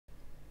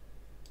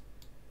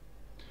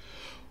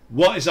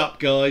What is up,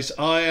 guys?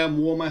 I am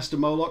Warmaster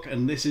Moloch,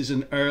 and this is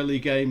an early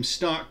game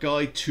start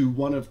guide to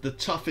one of the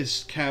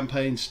toughest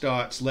campaign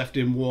starts left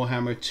in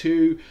Warhammer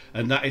 2,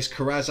 and that is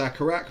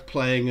Karaz-a-Karak,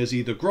 playing as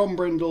either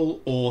Grombrindal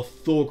or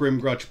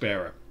Thorgrim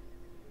Grudgebearer.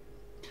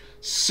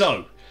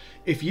 So,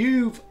 if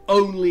you've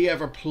only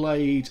ever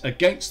played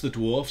against the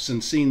Dwarfs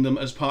and seen them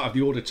as part of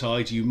the Order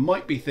Tide, you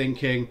might be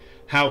thinking,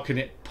 how can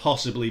it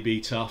possibly be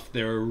tough?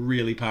 They're a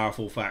really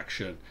powerful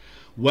faction.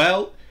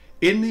 Well,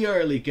 in the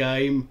early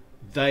game,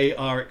 they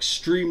are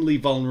extremely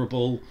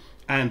vulnerable,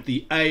 and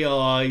the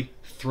AI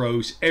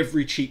throws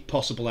every cheat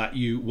possible at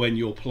you when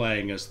you're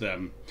playing as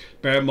them.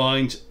 Bear in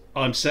mind,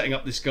 I'm setting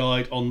up this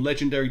guide on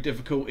legendary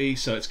difficulty,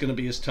 so it's going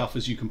to be as tough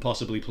as you can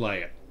possibly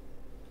play it.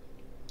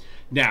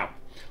 Now,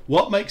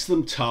 what makes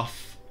them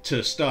tough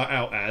to start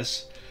out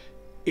as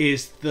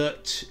is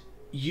that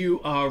you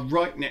are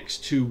right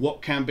next to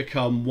what can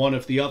become one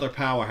of the other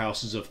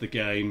powerhouses of the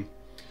game,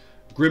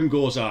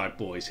 Grimgor Ironhide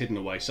boys, hidden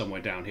away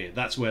somewhere down here.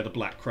 That's where the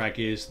Black Crag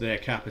is, their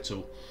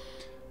capital.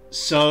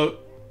 So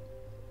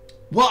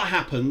what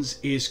happens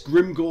is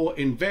Grimgor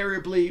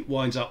invariably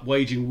winds up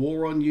waging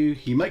war on you.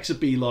 He makes a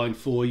beeline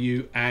for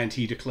you and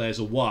he declares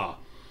a war.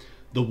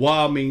 The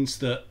war means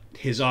that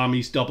his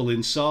armies double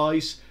in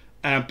size,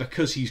 and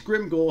because he's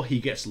Grimgor,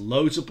 he gets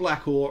loads of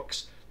Black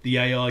Orcs. The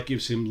AI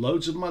gives him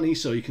loads of money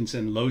so he can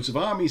send loads of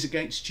armies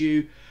against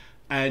you,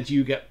 and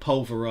you get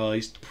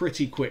pulverized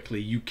pretty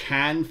quickly. You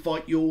can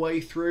fight your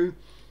way through,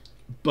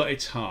 but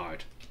it's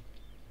hard.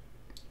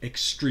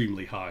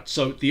 Extremely hard.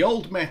 So the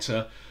old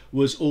meta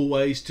was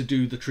always to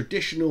do the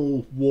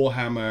traditional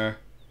Warhammer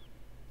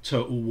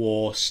Total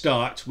War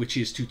start, which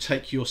is to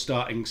take your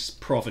starting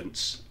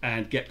province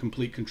and get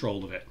complete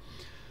control of it.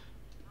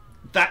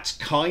 That's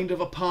kind of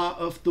a part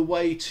of the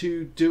way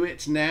to do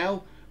it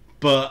now,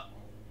 but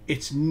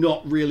it's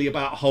not really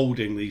about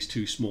holding these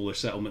two smaller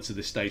settlements at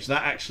this stage.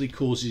 That actually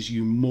causes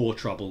you more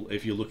trouble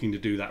if you're looking to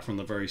do that from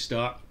the very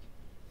start.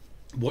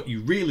 What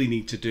you really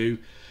need to do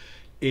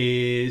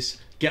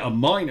is get a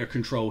minor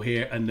control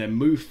here and then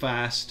move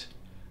fast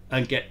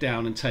and get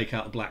down and take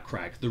out the Black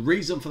Crag. The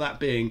reason for that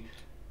being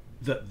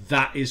that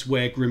that is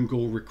where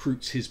Grimgor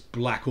recruits his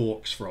Black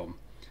Orcs from.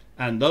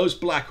 And those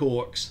Black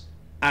Orcs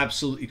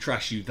absolutely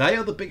trash you. They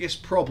are the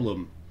biggest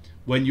problem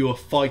when you are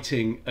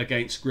fighting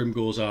against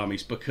Grimgor's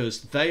armies,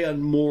 because they are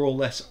more or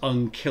less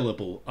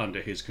unkillable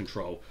under his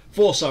control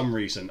for some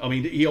reason. I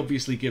mean, he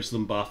obviously gives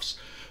them buffs,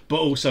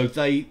 but also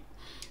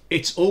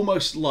it's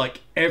almost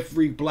like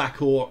every Black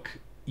Orc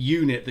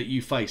unit that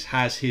you face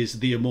has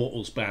the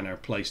Immortals banner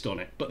placed on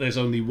it, but there's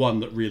only one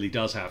that really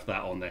does have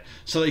that on there.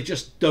 So they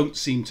just don't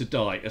seem to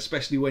die,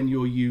 especially when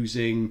you're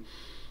using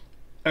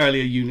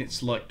earlier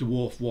units like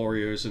Dwarf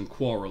Warriors and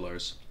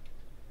Quarrelers.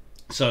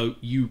 So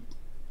you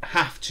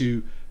have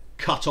to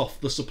cut off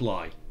the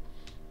supply.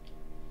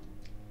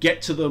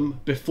 Get to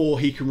them before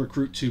he can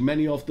recruit too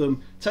many of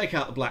them, take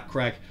out the Black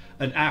Crag,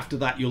 and after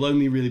that you'll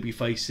only really be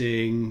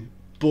facing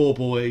Boar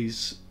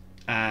Boys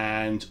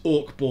and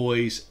Orc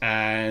Boys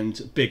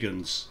and Big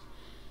Uns.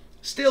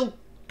 Still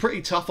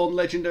pretty tough on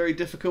legendary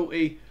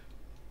difficulty,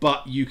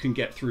 but you can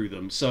get through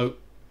them. So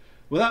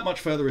without much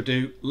further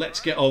ado, let's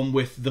get on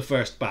with the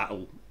first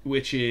battle,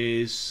 which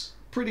is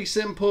pretty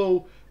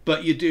simple,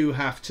 but you do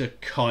have to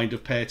kind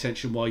of pay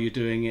attention while you're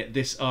doing it.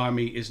 This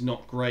army is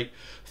not great.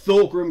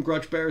 Thorgrim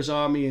Grudgebearer's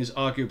army is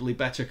arguably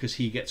better because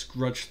he gets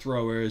grudge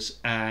throwers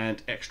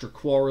and extra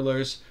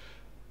quarrelers,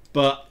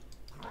 but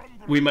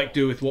we make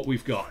do with what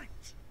we've got.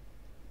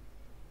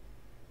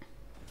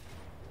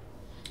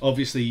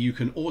 Obviously you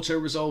can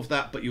auto-resolve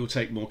that, but you'll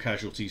take more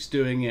casualties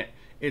doing it.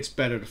 It's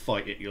better to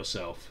fight it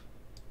yourself,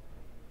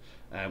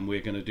 and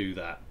we're going to do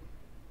that.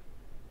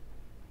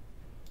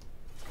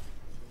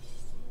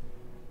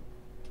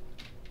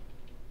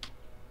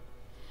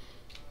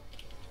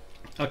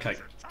 Okay,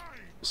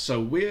 so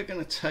we're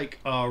going to take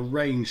our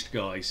ranged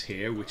guys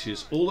here, which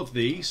is all of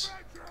these,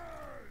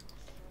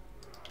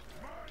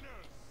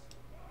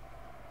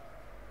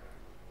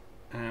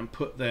 and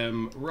put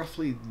them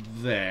roughly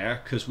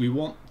there, because we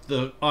want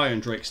the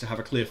Iron Drakes to have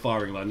a clear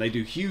firing line. They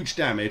do huge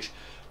damage,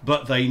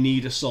 but they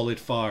need a solid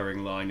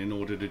firing line in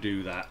order to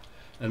do that.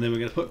 And then we're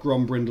going to put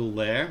Grombrindal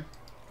there,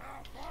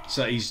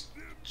 so he's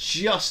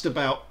just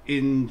about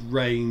in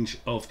range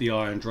of the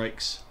Iron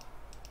Drakes.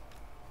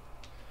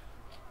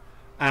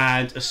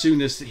 And as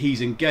soon as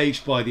he's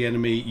engaged by the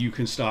enemy, you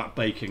can start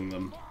baking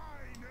them.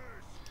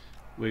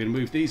 We're going to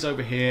move these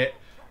over here.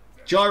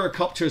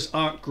 Gyrocopters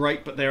aren't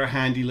great, but they're a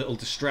handy little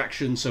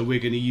distraction, so we're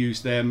going to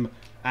use them.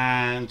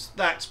 And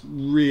that's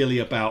really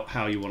about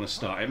how you want to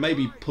start it.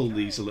 Maybe pull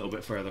these a little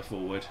bit further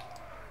forward.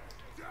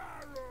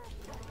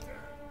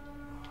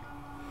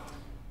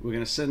 We're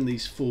going to send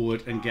these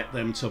forward and get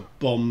them to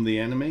bomb the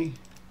enemy.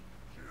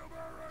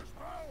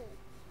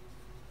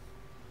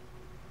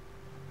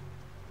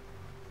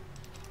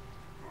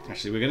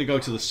 Actually, we're going to go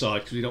to the side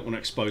because we don't want to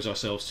expose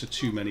ourselves to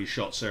too many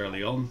shots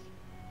early on.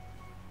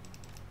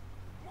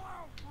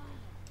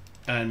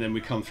 And then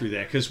we come through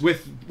there, because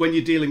when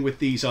you're dealing with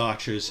these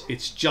archers,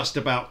 it's just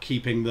about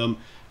keeping them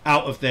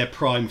out of their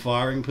prime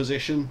firing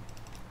position.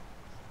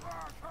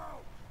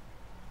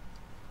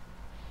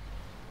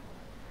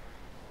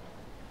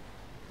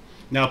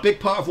 Now, a big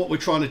part of what we're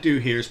trying to do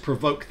here is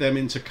provoke them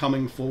into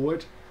coming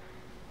forward.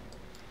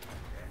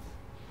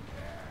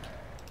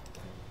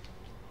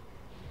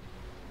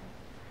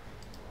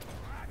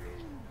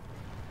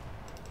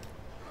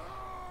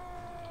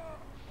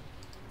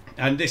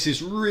 And this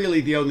is really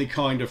the only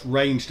kind of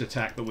ranged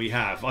attack that we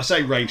have. I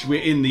say ranged,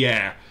 we're in the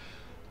air.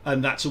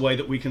 And that's a way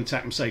that we can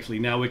attack them safely.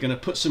 Now we're going to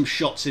put some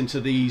shots into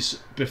these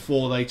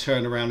before they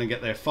turn around and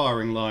get their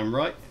firing line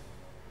right.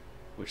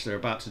 Which they're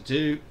about to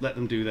do. Let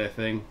them do their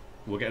thing.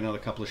 We'll get another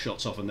couple of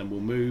shots off and then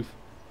we'll move.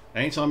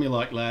 Anytime you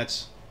like,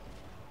 lads.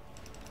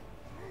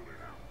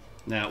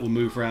 Now we'll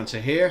move around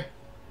to here.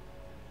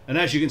 And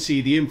as you can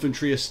see, the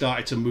infantry has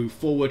started to move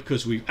forward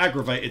because we've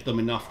aggravated them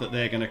enough that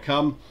they're going to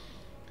come.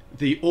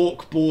 The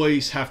Orc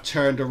boys have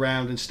turned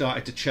around and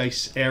started to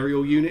chase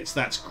aerial units.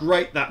 That's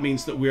great. That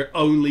means that we're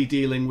only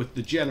dealing with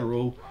the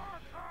general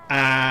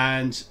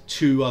and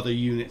two other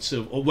units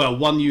of, well,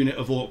 one unit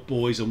of Orc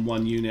boys and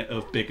one unit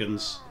of big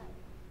uns.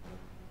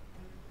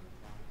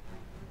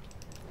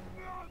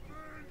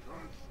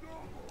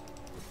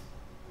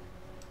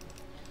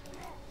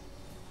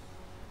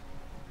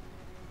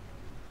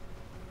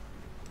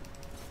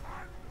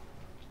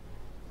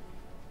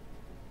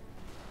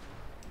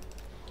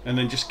 And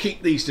then just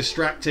keep these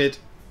distracted.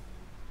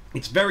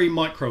 It's very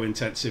micro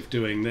intensive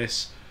doing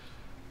this,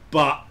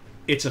 but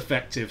it's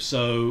effective.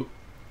 So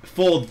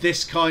for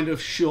this kind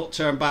of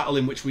short-term battle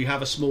in which we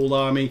have a small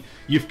army,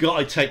 you've got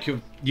to take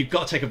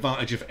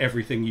advantage of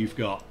everything you've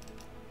got.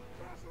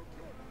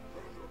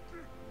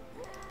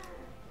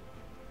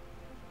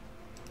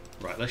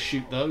 Right, let's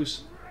shoot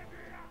those.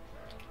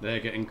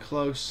 They're getting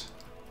close.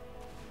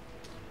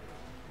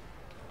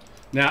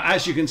 Now,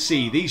 as you can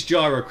see, these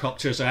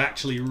gyrocopters are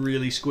actually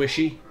really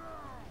squishy.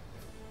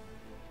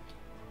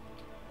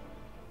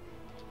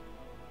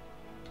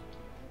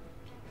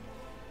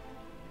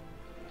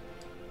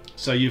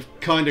 So you've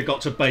kind of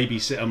got to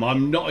babysit them.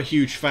 I'm not a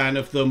huge fan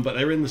of them, but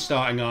they're in the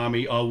starting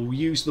army. I'll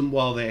use them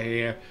while they're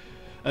here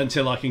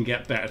until I can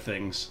get better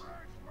things.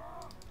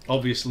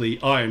 Obviously,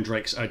 Iron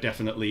Drakes are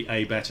definitely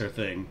a better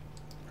thing.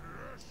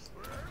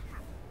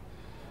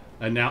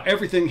 And now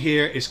everything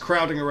here is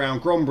crowding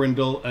around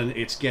Grombrindal and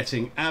it's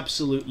getting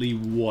absolutely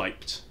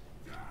wiped.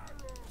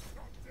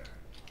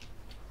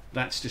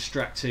 That's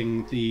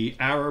distracting the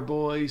Arrow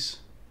boys.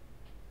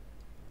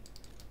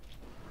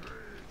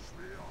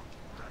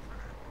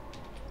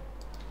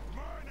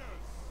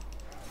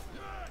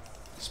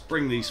 Let's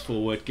bring these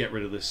forward, get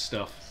rid of this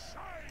stuff.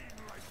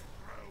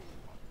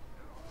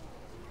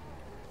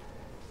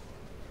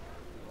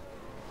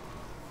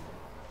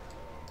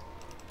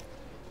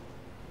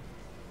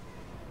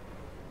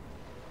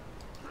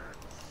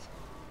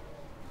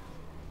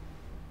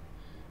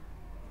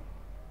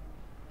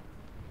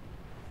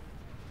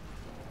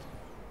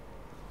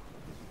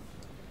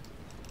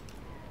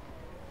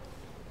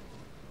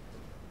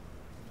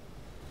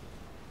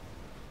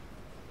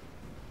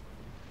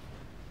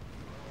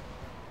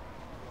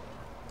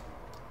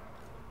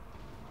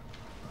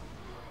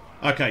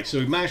 Okay, so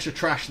we've managed to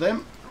trash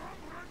them.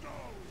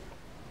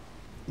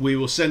 We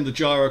will send the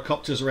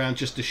gyrocopters around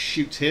just to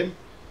shoot him.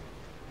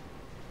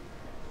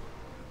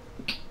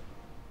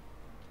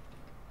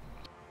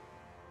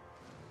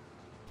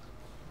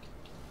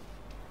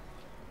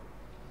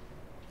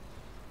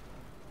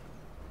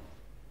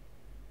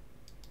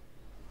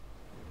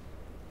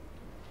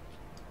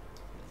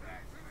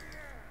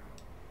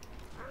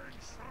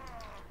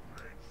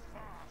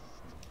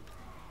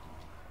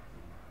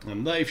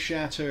 And they've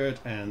shattered,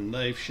 and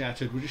they've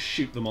shattered. We'll just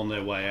shoot them on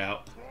their way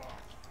out.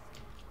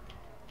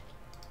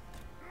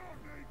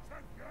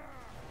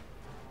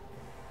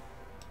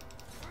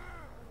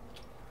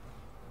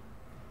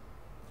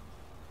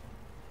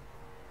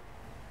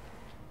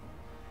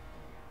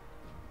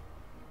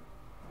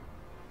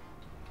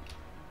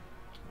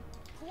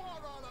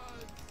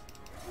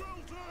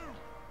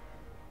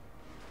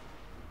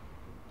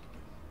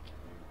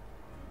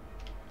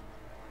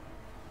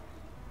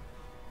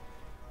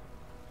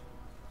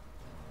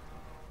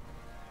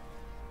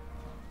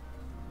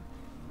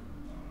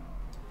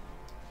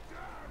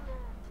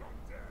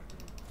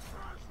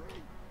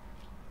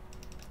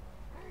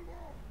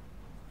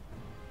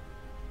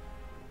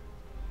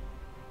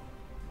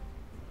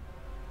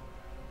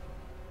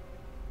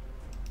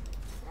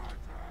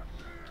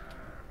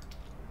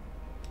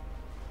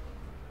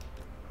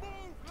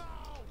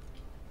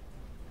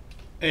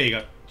 There you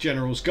go.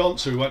 General's gone,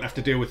 so we won't have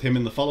to deal with him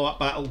in the follow-up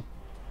battle.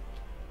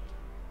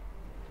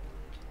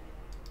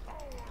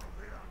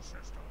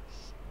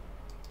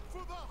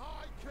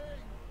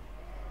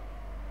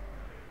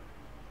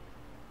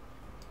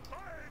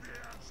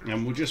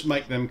 And we'll just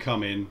make them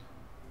come in.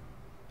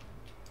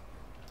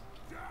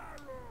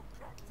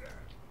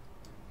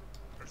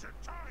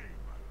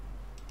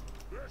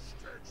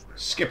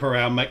 Skip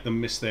around, make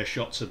them miss their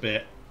shots a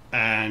bit,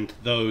 and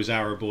those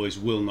Arrow boys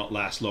will not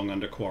last long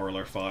under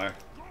Quarreler fire.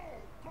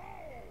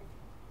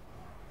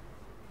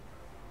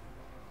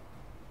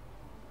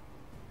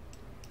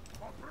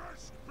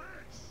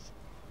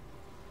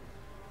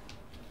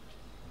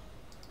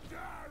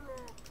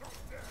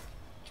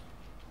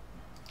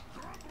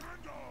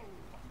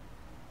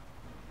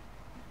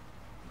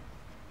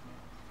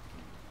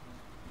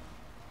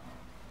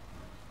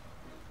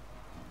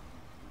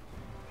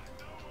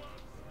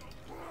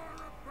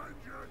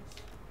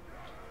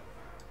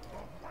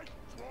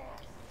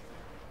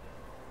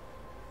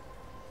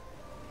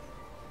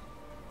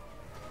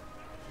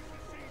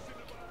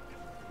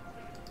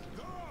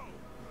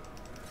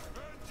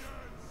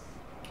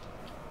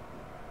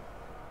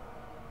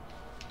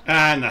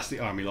 And that's the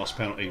army loss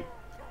penalty.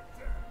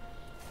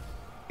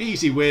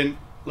 Easy win.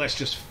 Let's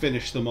just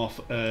finish them off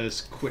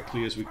as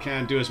quickly as we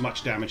can. Do as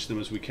much damage to them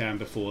as we can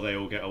before they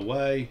all get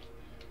away.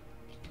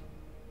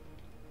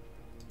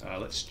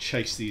 Let's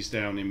chase these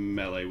down in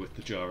melee with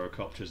the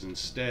gyrocopters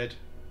instead.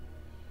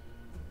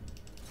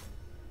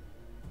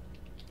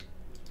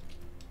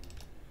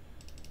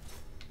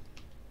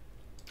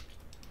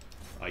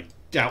 I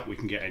doubt we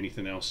can get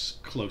anything else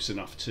close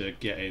enough to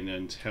get in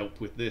and help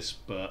with this,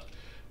 but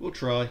we'll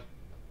try.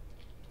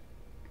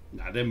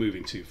 Nah, they're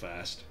moving too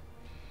fast.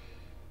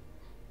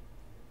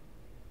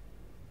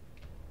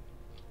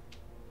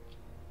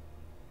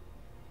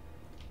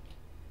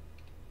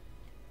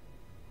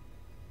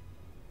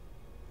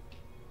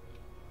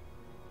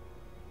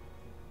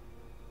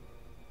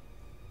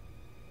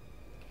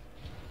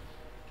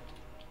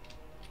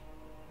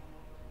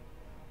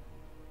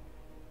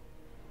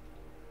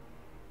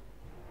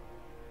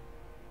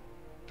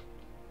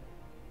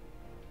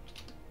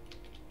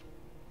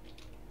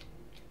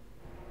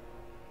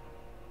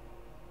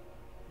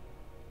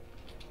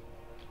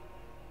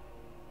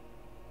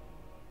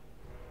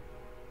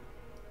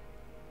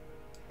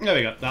 There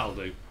we go, that'll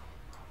do.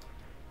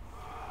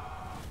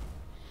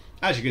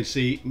 As you can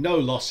see, no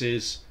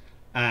losses,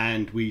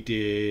 and we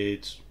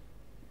did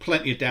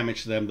plenty of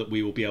damage to them that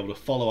we will be able to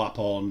follow up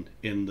on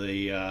in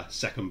the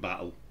second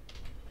battle.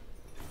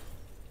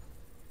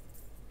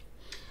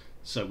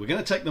 So we're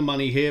going to take the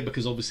money here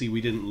because obviously we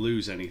didn't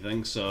lose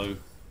anything, so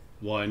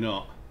why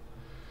not?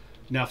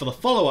 Now for the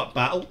follow-up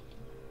battle,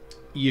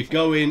 you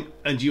go in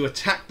and you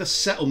attack the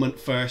settlement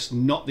first,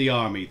 not the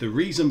army. The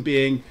reason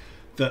being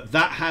that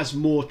that has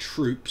more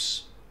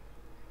troops.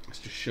 Let's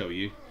just show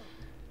you.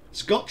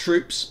 It's got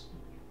troops.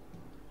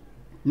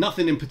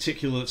 Nothing in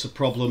particular that's a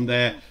problem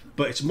there,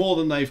 but it's more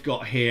than they've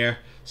got here.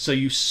 So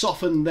you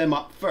soften them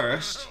up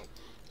first,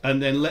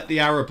 and then let the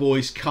Arab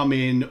boys come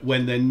in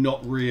when they're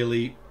not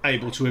really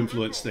able to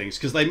influence things,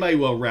 because they may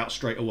well rout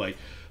straight away.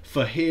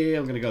 For here,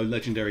 I'm going to go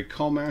Legendary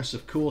Commerce,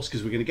 of course,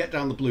 because we're going to get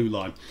down the blue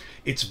line.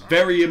 It's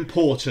very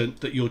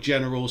important that your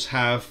generals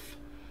have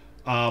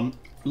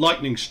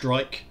Lightning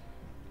Strike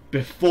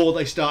before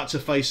they start to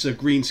face a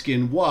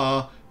greenskin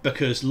war,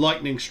 because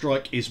Lightning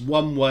Strike is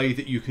one way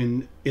that you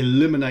can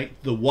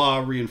eliminate the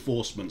war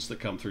reinforcements that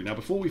come through. Now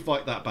before we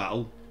fight that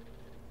battle,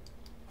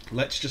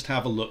 let's just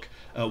have a look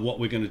at what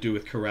we're going to do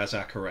with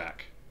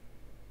Karaz-a-Karak.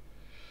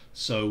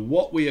 So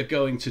what we are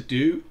going to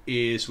do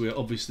is we're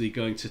obviously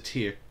going to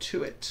tier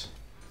 2 it,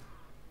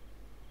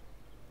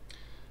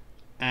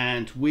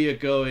 and we are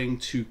going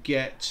to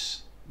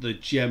get the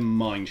gem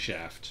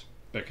mineshaft,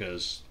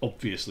 because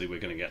obviously we're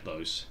going to get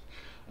those.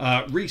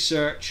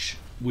 Research,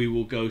 we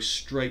will go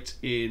straight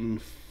in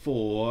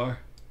for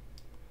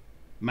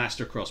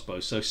Master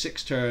Crossbow. So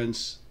 6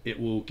 turns, it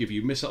will give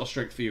you missile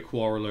strength for your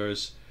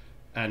quarrelers,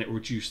 and it will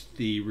reduce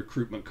the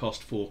recruitment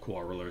cost for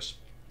quarrelers.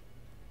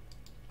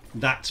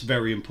 That's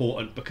very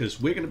important because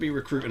we're going to be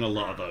recruiting a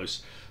lot of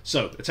those.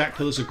 So attack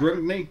Pillars of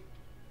Grimgor.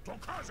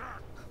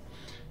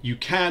 You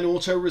can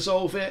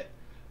auto-resolve it.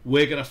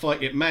 We're going to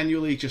fight it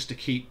manually just to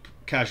keep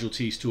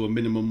casualties to a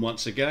minimum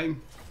once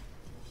again.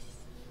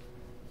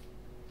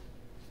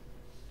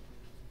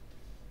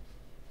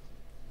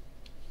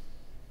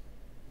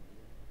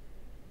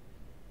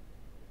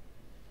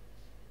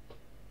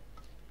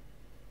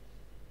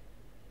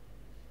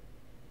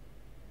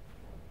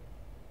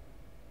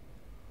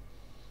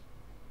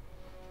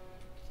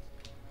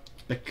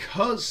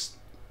 Because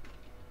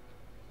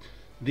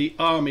the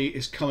army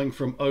is coming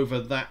from over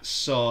that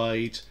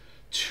side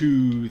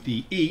to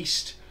the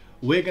east,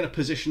 we're going to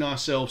position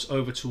ourselves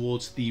over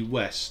towards the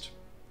west,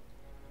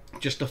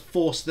 just to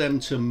force them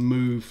to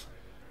move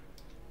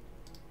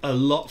a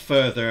lot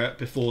further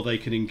before they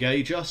can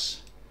engage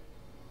us,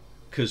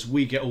 because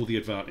we get all the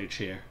advantage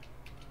here.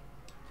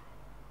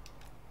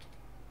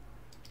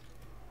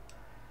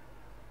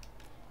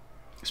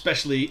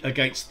 Especially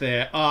against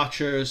their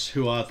archers,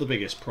 who are the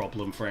biggest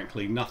problem,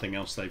 frankly. Nothing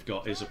else they've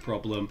got is a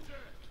problem.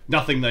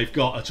 Nothing they've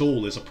got at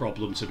all is a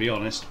problem, to be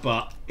honest.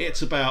 But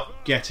it's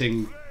about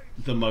getting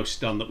the most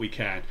done that we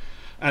can.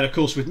 And of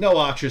course, with no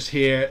archers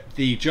here,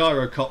 the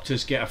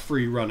gyrocopters get a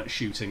free run at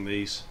shooting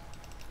these.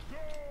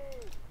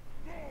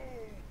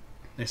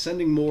 They're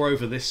sending more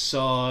over this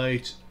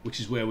side, which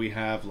is where we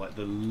have like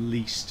the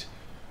least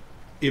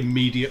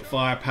immediate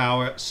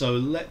firepower. So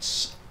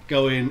let's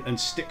go in and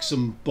stick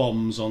some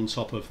bombs on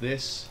top of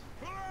this.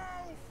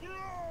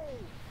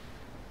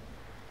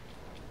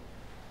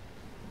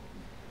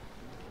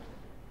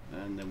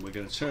 And then we're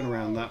going to turn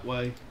around that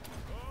way.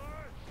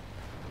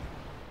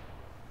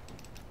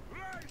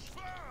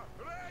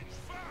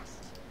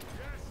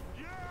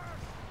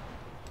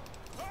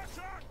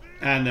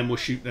 And then we'll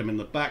shoot them in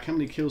the back. How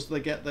many kills do they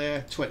get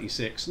there?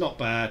 26. Not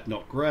bad,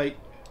 not great.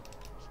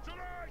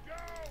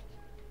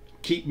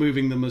 Keep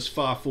moving them as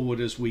far forward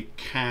as we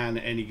can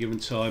at any given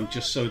time,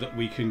 just so that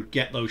we can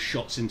get those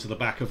shots into the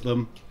back of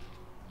them.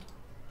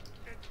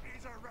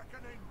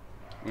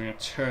 We're going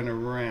to turn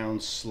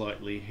around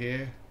slightly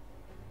here.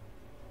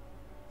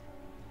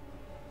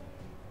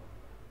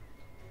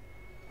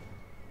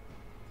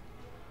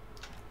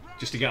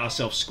 Just to get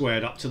ourselves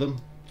squared up to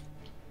them.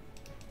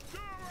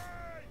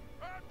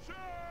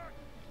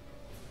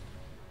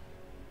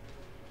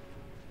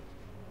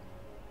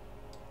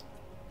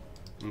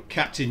 And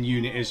Captain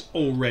Unit is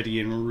already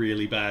in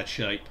really bad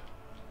shape.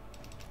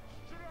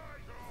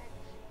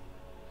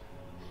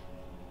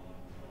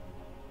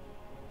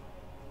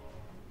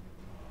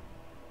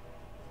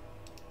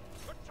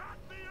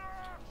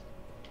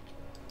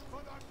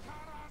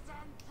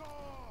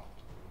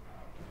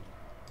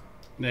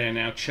 They're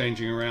now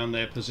changing around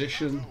their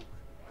position.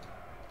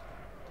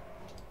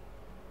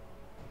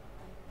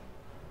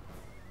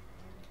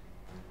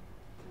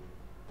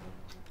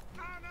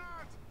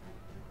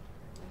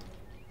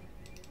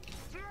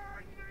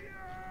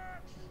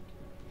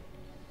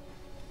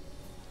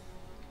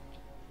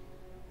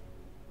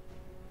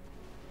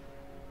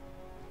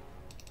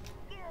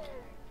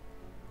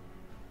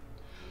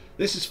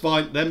 This is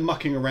fine. Them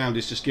mucking around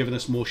is just giving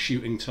us more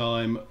shooting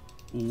time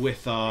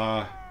with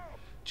our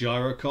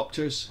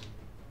gyrocopters.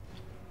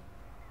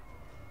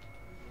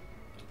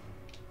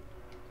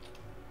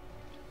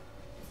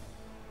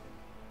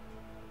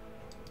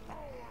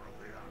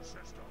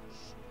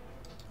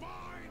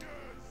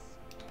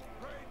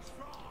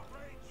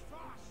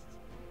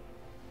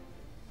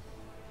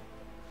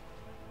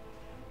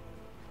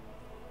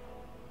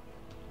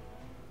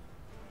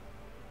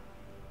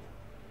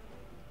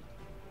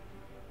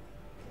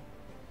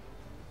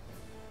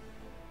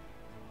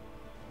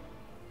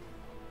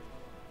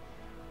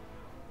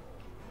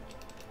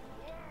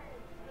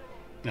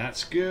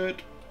 That's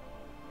good.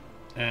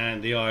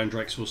 And the Iron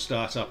Drakes will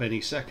start up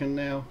any second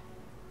now.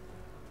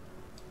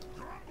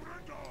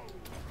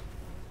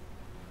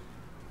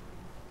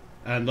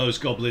 And those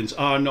goblins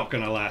are not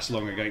going to last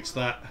long against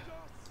that.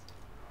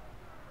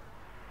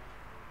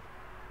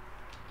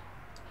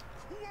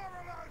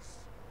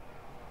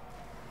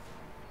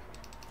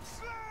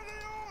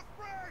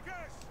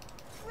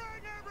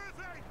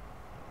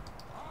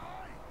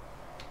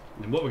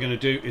 And what we're going to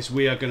do is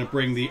we are going to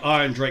bring the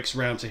Iron Drakes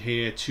round to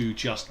here to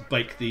just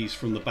bake these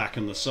from the back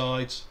and the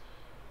sides.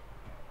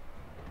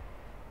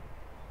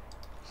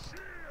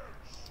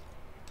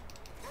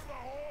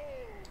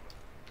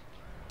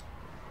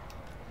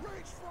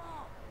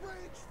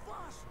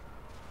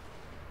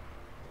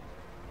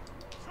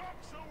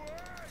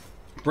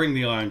 Bring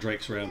the Iron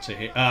Drakes round to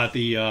here,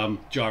 the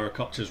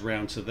gyrocopters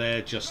round to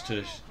there just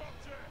to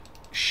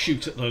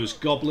shoot at those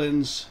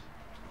goblins.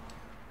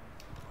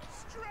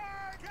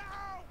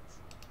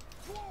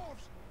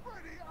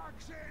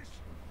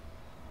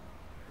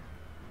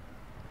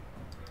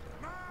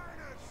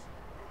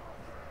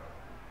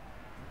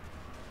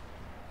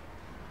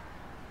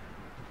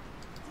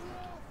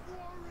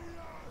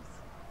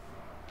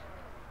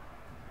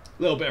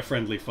 A little bit of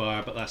friendly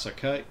fire, but that's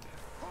okay.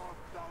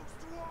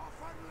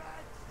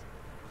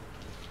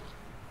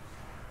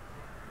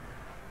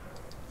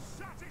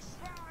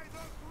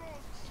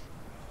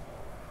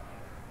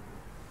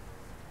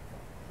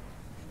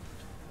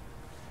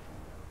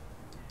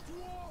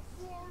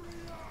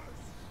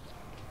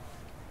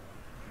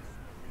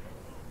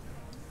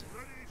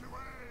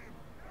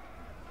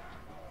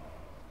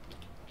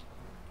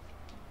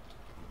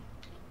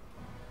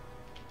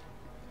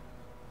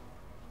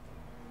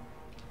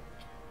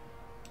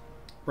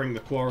 Bring the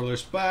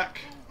Quarrelers back.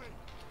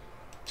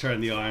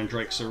 Turn the Iron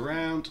Drakes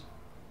around.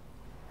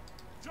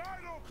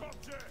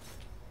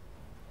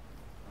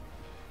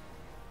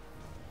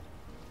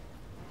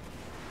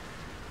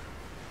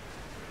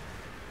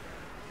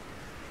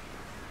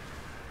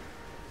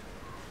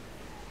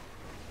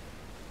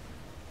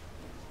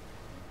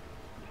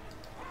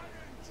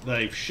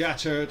 They've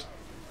shattered.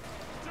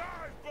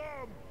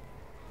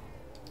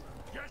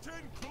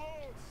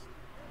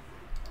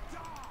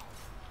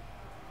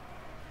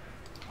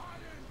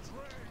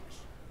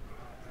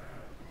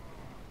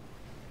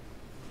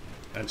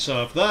 And so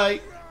have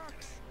they.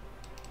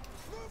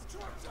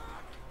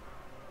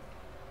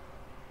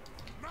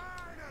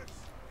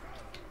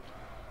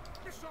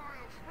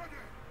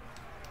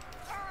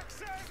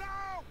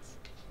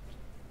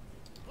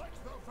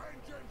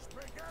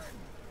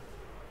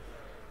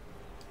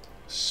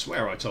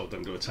 Swear I told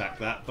them to attack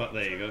that, but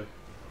there you go.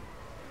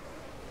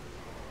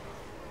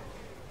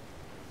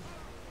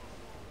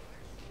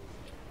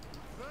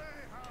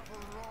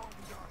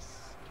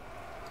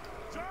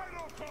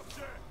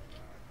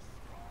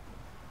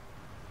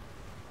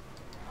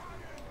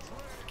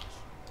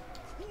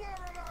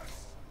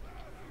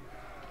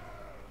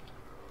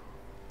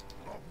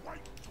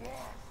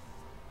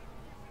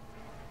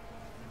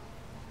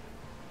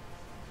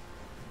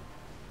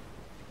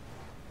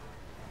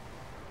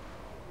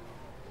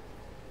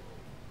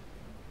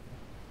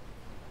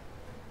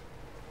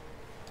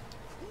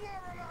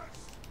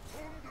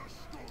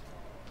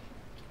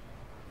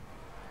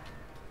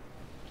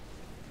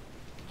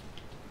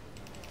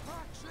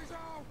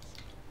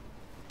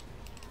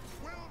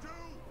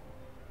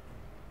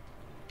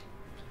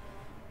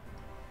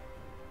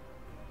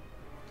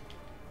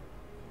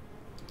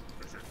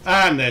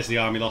 And there's the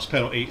army loss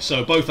penalty.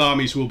 So both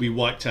armies will be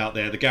wiped out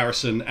there. The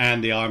garrison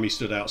and the army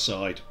stood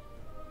outside.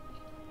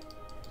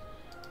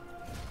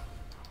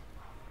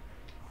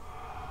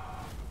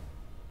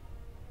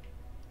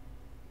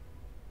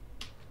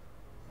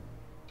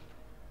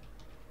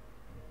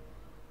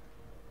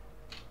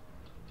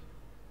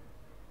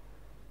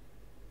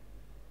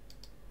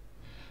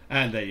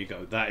 And there you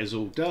go. That is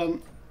all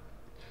done.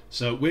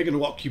 So we're going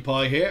to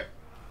occupy here.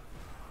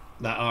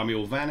 That army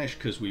will vanish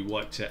because we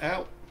wiped it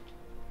out.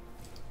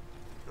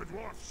 The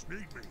dwarfs need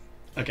me.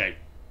 Okay.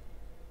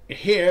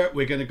 Here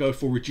we're going to go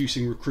for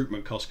reducing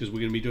recruitment costs because we're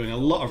going to be doing a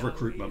lot of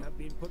recruitment. Have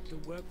been put to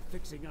work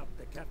fixing up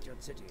the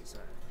captured city, sir.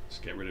 Let's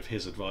get rid of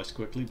his advice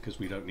quickly because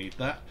we don't need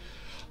that.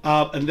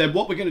 And then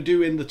what we're going to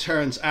do in the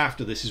turns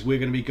after this is we're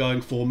going to be going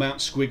for Mount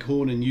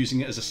Squighorn and using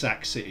it as a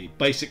sack city.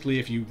 Basically,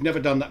 if you've never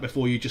done that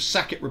before, you just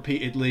sack it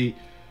repeatedly.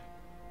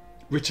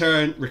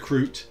 Return,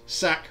 recruit,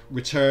 sack,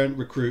 return,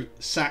 recruit,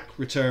 sack,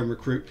 return,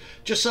 recruit.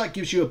 Just so it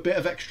gives you a bit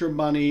of extra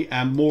money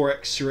and more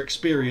extra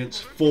experience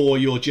for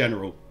your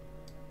general.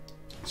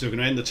 So we're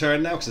going to end the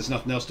turn now because there's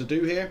nothing else to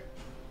do here.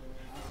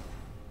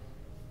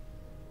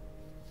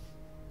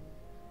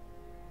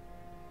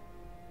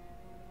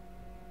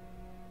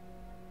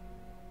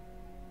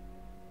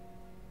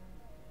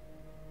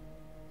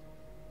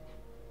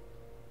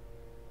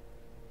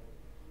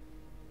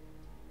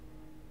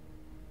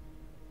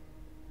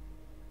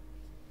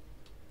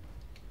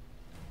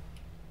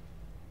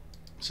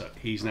 So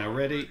he's now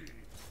ready.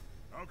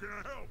 How can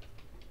I help?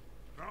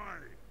 Aye.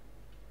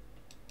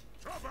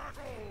 To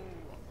battle!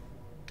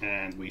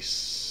 And we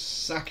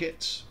sack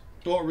it.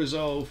 Auto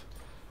resolve.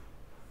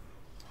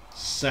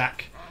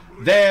 Sack.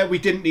 There we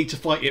didn't need to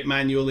fight it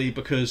manually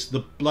because the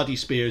bloody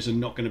spears are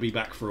not going to be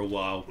back for a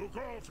while. Who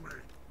calls me?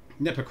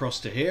 Nip across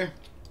to here.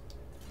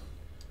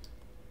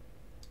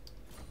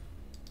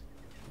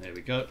 There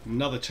we go.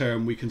 Another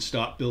turn we can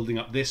start building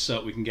up this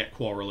so we can get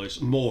quarrelers.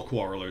 More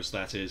quarrelers,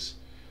 that is.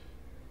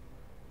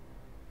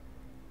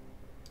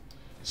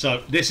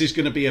 So this is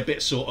going to be a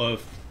bit sort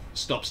of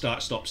stop,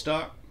 start, stop,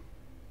 start.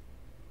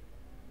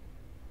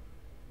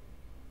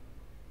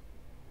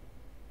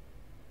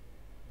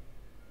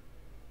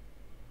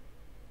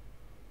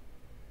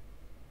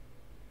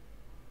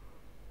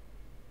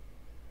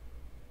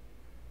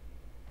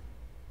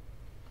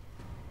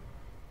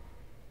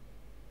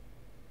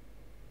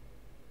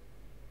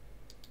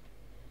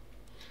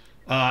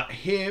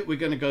 Here we're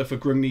going to go for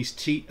Grimney's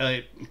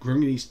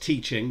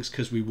teachings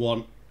because we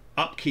want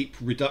upkeep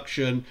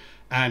reduction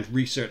and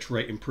research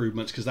rate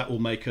improvements because that will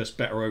make us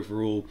better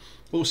overall.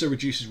 Also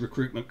reduces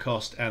recruitment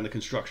cost and the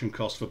construction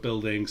cost for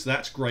buildings.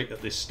 That's great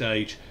at this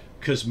stage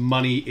because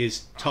money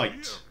is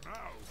tight.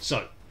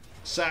 So,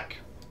 sack.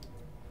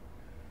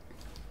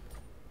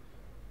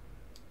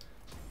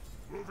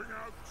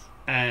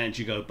 And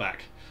you go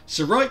back.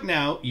 So right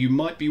now you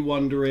might be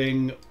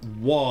wondering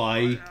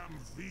why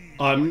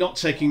I'm not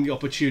taking the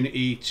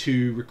opportunity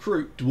to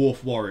recruit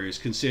dwarf warriors,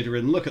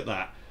 considering, look at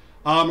that.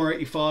 Armor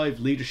 85,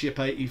 leadership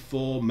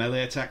 84,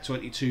 melee attack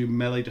 22,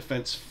 melee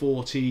defense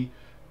 40.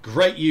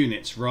 Great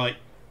units, right?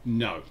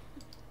 No.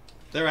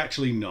 They're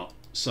actually not.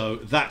 So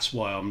that's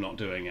why I'm not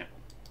doing it.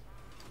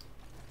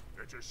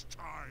 It is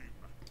time.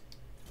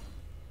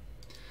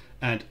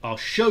 And I'll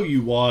show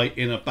you why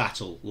in a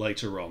battle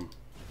later on.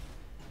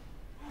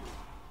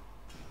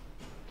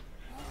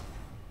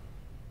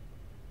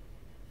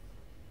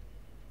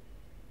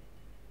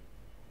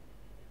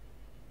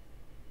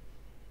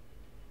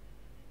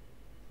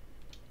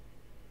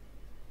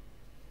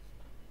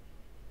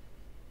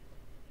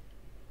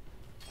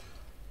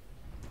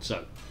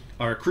 So,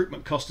 our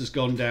recruitment cost has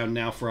gone down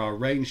now for our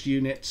ranged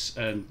units,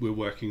 and we're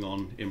working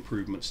on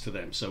improvements to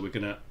them. So we're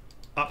going to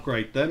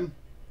upgrade them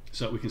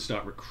so that we can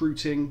start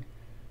recruiting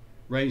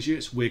ranged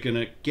units. We're going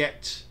to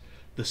get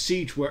the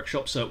siege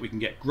workshop so that we can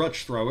get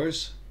grudge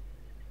throwers,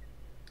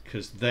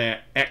 because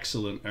they're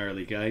excellent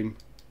early game.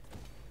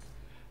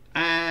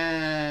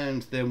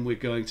 And then we're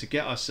going to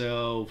get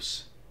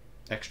ourselves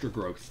extra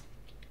growth,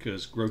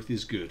 because growth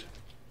is good.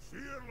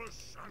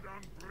 Fearless and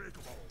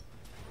unbreakable.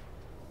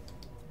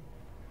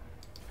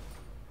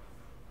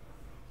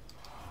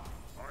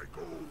 I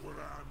go where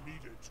I'm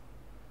needed.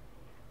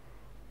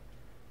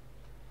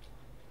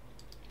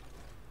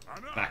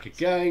 Back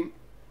again,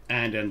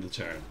 and end the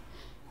turn.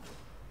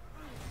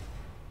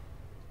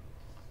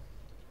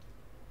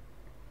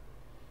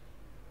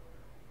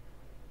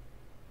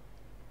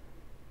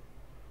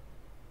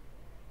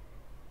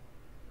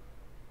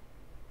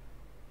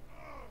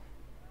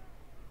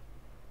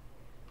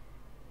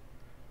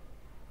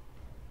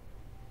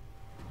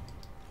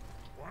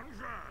 One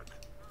flag.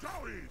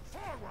 Joey,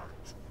 forward.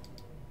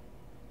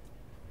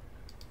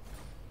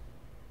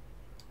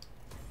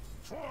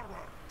 Forward.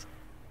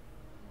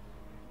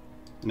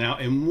 Now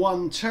in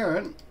one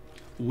turn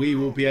we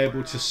will be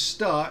able to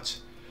start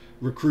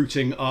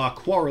recruiting our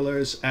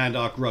quarrelers and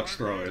our grudge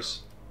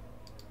throwers.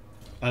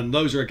 And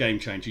those are a game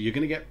changer. You're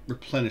going to get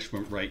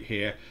replenishment rate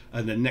here,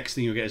 and the next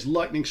thing you'll get is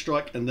lightning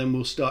strike, and then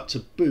we'll start to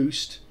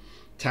boost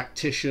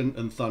tactician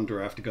and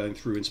thunder after going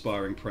through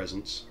inspiring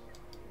presence.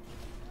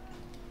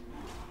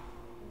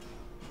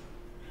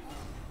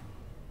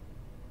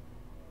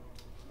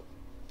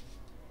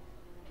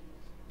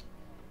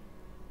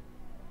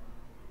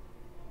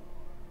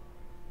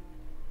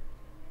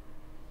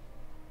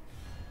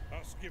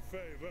 Ask your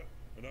favor,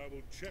 and I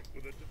will check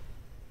with it.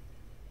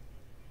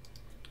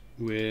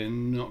 We're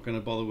not going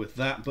to bother with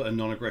that, but a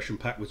non-aggression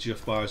pact with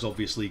Jufbar is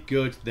obviously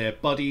good. They're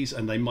buddies,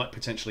 and they might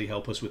potentially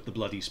help us with the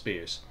bloody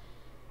spears.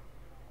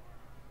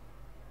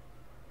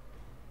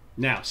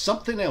 Now,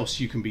 something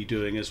else you can be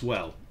doing as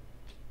well.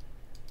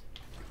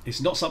 It's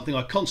not something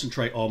I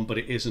concentrate on, but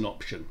it is an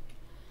option.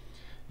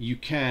 You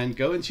can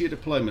go into your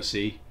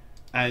diplomacy,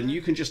 and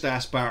you can just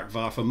ask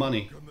Barakvar for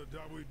money.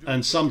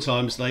 And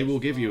sometimes they will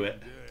give you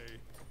it.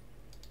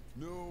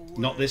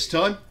 Not this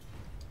time.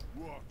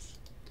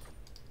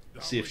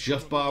 See if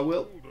Jufbar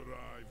will.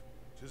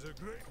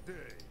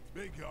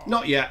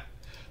 Not yet.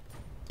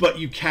 But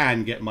you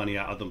can get money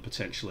out of them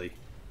potentially.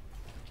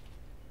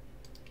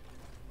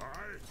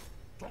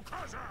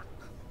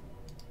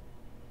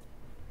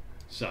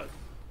 So.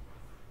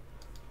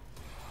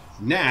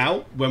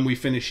 Now, when we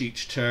finish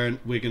each turn,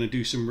 we're going to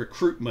do some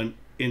recruitment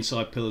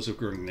inside Pillars of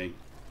Grungni.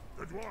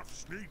 The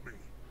Dwarfs need me.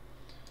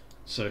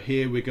 So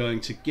here we're going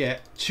to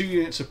get 2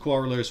 units of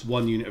Quarrelers,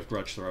 1 unit of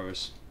Grudge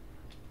Throwers.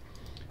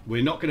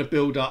 We're not going to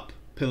build up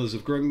Pillars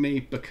of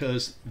Grungni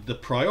because the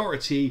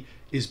priority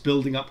is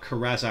building up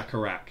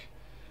Karaz-a-Karak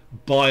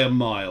by a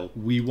mile.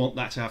 We want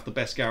that to have the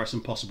best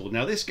garrison possible.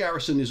 Now this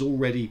garrison is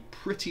already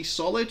pretty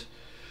solid,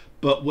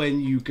 but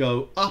when you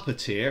go up a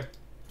tier,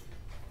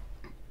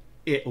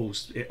 it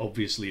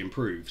obviously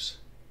improves.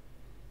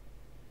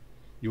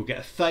 You'll get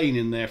a Thane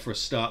in there for a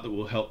start that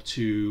will help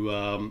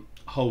to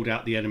hold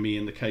out the enemy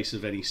in the case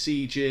of any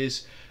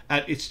sieges,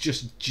 and it's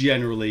just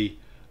generally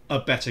a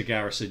better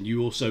garrison.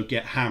 You also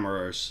get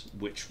hammerers,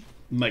 which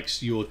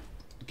makes your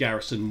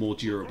garrison more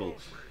durable.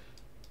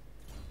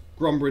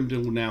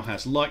 Grombrindal now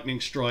has lightning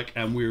strike,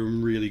 and we're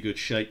in really good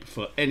shape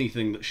for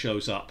anything that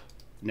shows up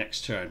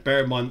next turn.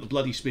 Bear in mind that the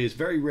bloody spears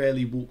very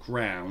rarely walk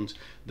round.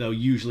 They'll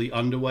usually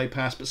underway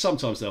pass, but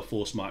sometimes they'll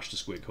force march to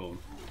Squighorn.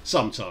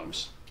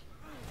 Sometimes.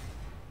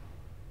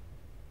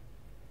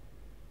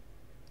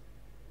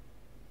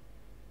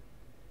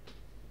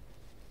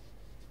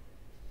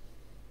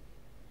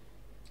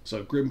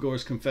 So Grimgor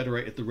has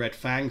confederated the Red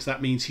Fangs.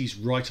 That means he's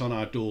right on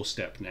our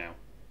doorstep now.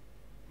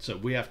 So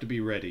we have to be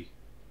ready.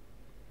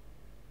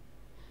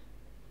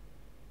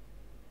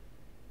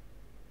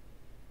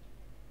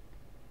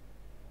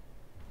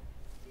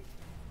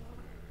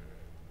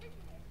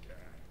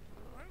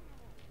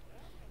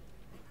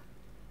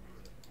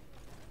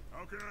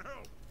 How can I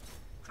help?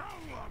 Call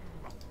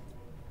them!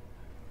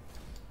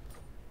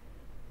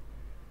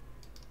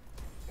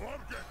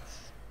 Organs!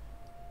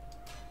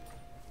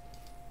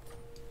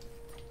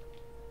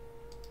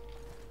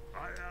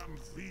 I am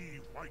the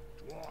White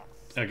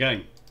Dwarf.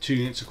 Again, 2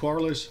 units of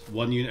Quarrelers,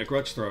 1 unit of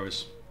Grudge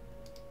Throwers.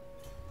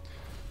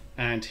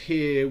 And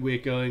here we're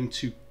going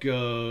to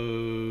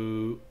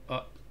go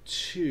up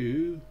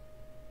to...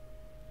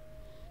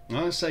 I'm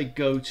going to say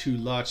go to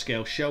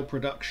large-scale shell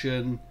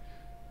production,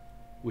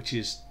 which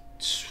is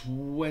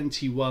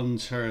 21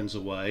 turns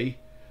away.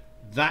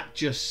 That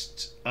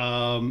just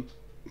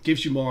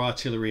gives you more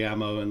artillery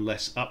ammo and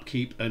less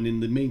upkeep, and in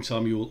the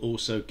meantime you will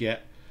also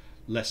get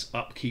less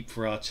upkeep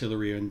for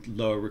artillery and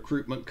lower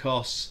recruitment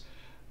costs,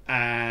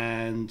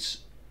 and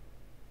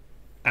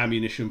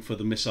ammunition for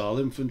the missile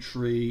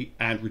infantry,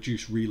 and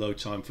reduced reload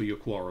time for your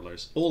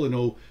Quarrelers. All in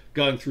all,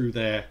 going through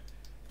there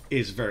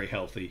is very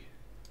healthy.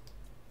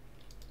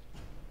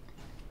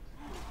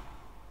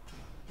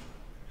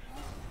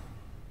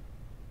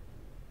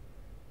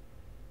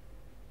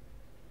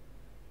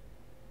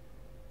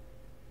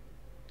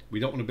 We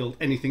don't want to build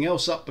anything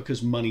else up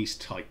because money's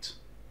tight.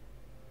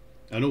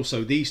 And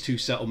also these 2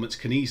 settlements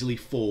can easily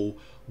fall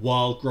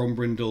while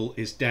Grombrindal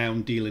is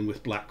down dealing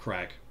with Black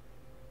Crag.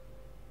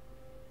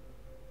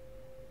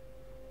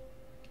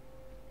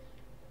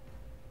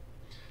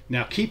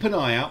 Now keep an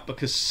eye out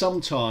because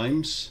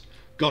sometimes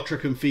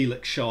Gotrek and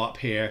Felix show up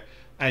here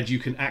and you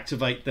can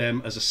activate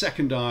them as a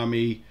second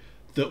army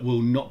that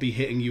will not be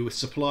hitting you with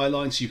supply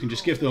lines. So you can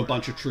just give them a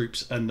bunch of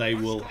troops and they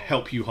will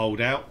help you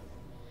hold out.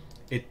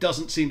 It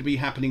doesn't seem to be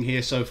happening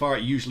here so far.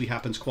 It usually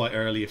happens quite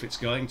early if it's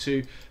going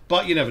to,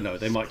 but you never know,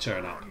 they might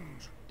turn up.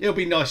 It'll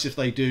be nice if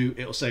they do,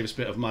 it'll save us a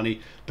bit of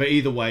money, but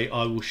either way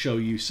I will show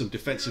you some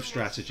defensive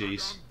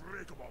strategies.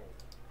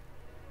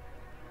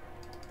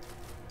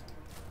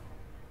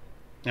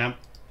 Now,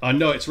 I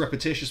know it's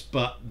repetitious,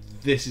 but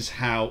this is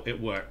how it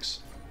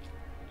works.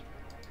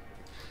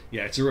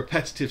 Yeah, it's a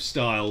repetitive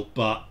style,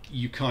 but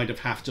you kind of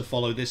have to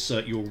follow this so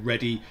that you're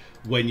ready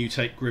when you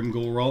take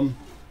Grimgor on.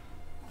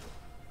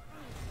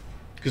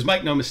 Because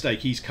make no mistake,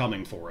 he's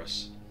coming for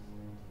us.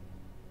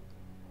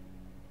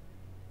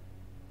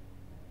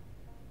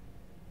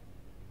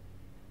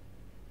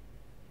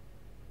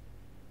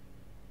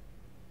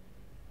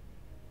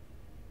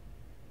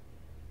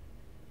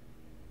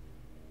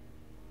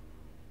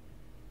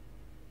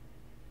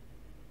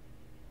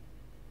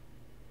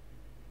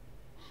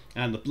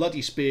 And the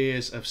Bloody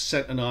Spears have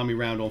sent an army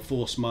round on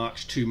force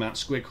march to Mount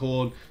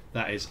Squighorn.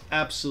 That is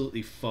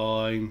absolutely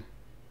fine.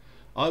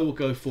 I will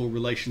go for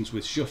relations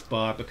with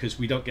Jufbar because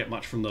we don't get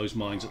much from those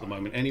mines at the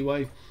moment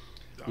anyway.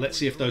 Let's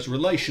see if those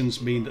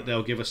relations mean that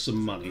they'll give us some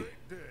money.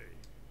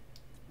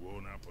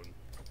 Won't happen.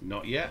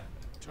 Not yet.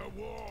 To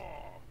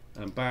war.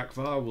 And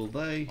Barakvar, will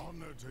they?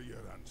 Honor to your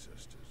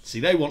ancestors. See,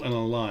 they want an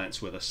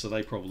alliance with us, so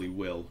they probably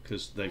will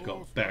because they've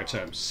got better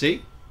terms.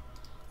 See?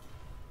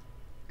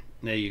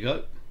 There you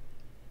go.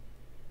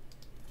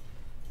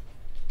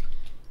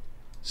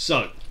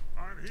 So,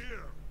 I'm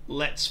here.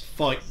 let's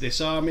fight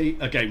this army.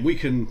 Again, we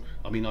can...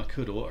 I mean, I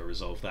could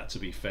auto-resolve that, to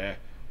be fair.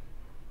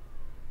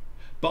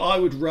 But I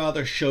would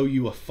rather show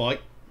you a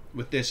fight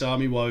with this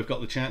army while we've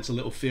got the chance, a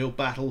little field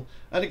battle.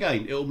 And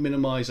again, it'll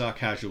minimise our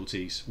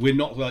casualties. We're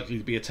not likely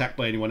to be attacked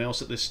by anyone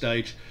else at this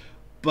stage.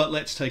 But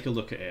let's take a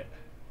look at it.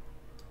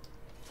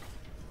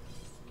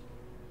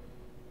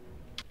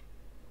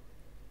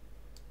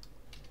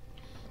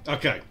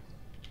 Okay.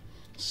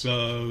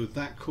 So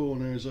that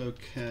corner is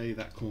okay,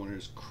 that corner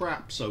is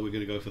crap, so we're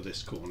going to go for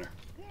this corner.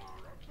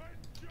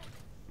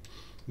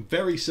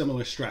 Very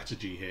similar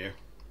strategy here.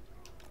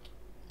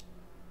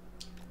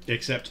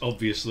 Except,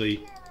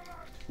 obviously,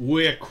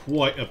 we're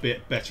quite a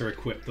bit better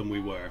equipped than we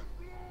were.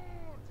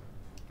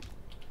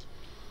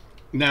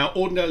 Now,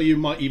 ordinarily you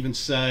might even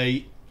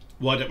say,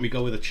 why don't we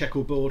go with a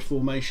checkerboard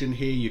formation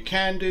here? You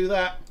can do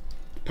that.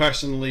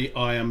 Personally,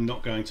 I am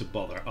not going to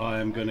bother. I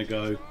am going to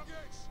go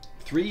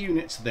 3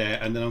 units there,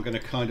 and then I'm going to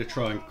kind of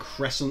try and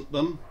crescent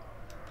them.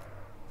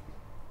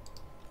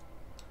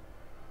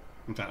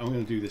 In fact, I'm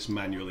going to do this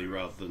manually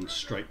rather than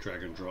straight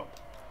drag and drop.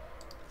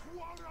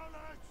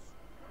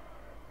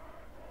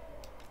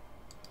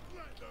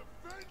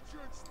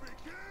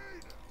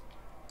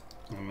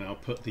 And I'll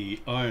put the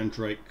Iron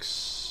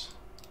Drakes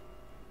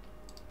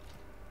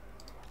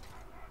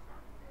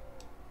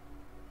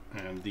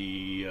and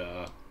the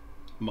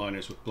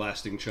miners with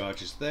blasting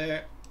charges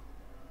there.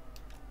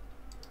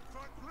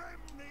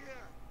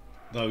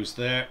 Those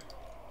there.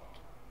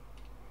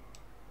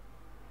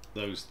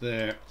 Those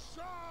there.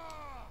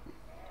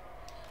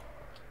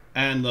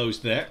 And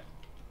those there.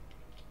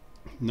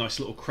 Nice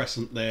little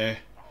crescent there.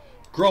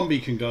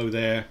 Gromby can go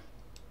there.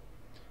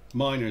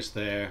 Miners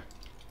there.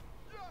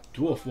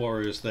 Dwarf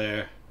warriors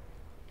there.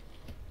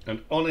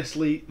 And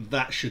honestly,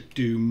 that should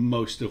do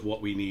most of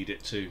what we need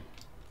it to.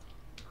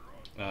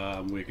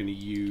 We're going to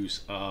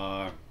use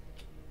our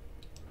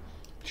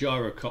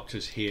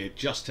gyrocopters here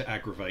just to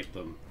aggravate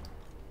them.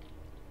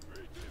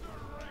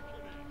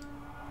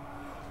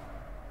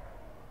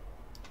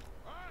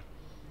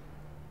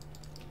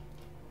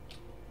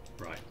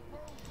 Right.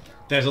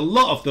 There's a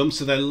lot of them,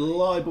 so they're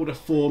liable to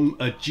form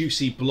a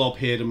juicy blob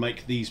here to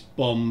make these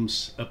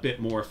bombs a bit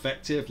more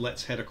effective.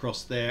 Let's head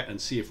across there and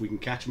see if we can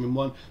catch them in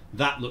one.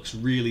 That looks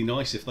really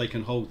nice. If they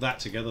can hold that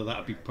together, that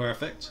would be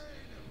perfect.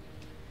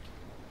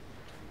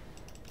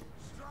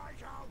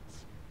 Strike out.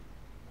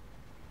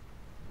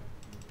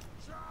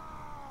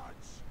 Charge.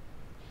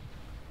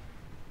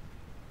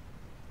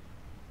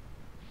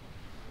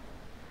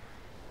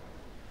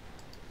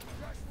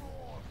 Press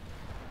forward.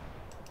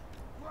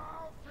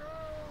 Plow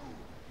through.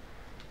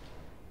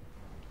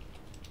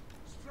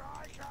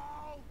 Strike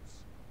out.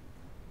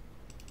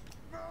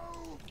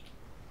 Move.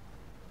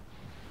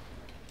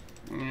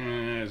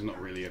 There's not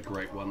really a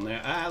great one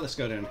there. Let's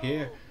go down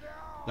here.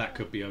 That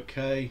could be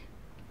okay.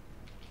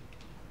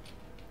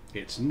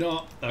 It's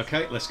not.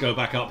 Okay, let's go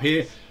back up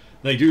here.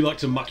 They do like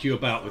to muck you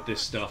about with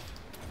this stuff.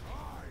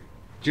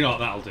 Do you know what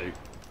that'll do?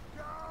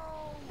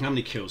 How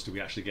many kills do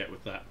we actually get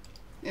with that?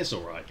 It's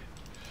alright.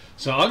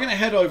 So I'm going to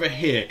head over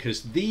here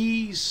because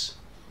these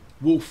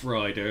Wolf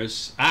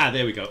Riders...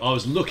 there we go. I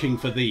was looking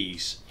for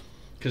these.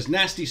 Because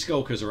Nasty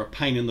Skulkers are a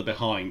pain in the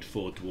behind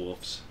for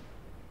Dwarfs.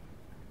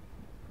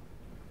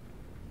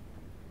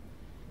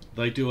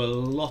 They do a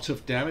lot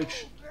of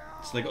damage.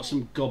 So they got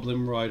some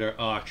Goblin Rider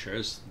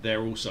Archers. They're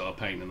also a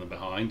pain in the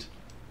behind.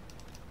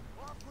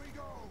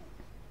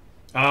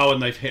 Oh,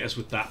 and they've hit us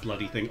with that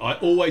bloody thing. I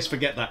always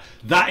forget that.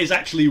 That is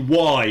actually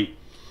why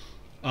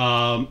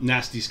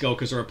Nasty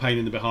Skulkers are a pain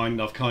in the behind,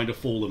 and I've kind of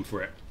fallen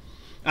for it.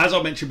 As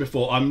I mentioned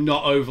before, I'm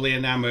not overly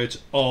enamoured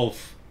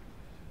of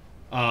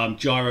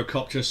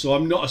Gyrocopters, so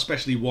I'm not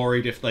especially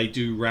worried if they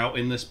do rout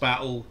in this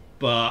battle,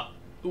 but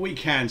we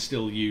can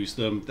still use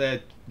them.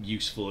 They're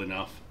useful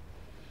enough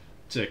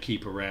to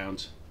keep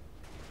around.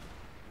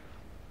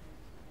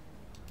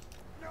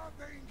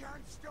 Nothing can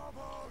stop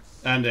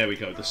us. And there we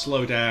go, the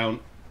slowdown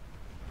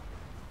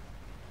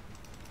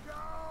Go.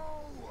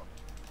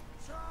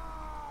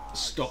 Charge.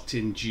 stopped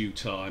in due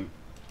time.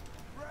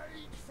 Rage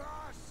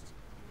fast.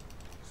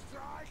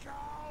 Strike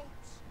out.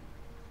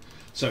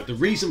 So the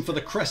reason for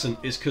the crescent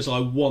is because I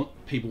want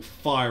people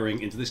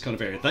firing into this kind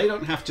of area. They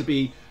don't have to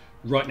be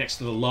right next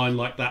to the line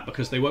like that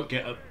because they won't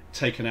get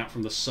taken out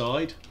from the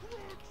side.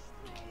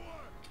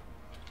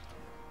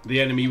 The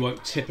enemy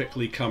won't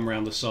typically come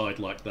around the side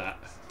like that.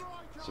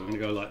 So we're going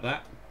to go like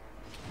that.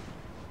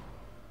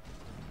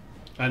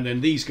 And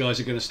then these guys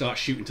are going to start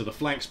shooting to the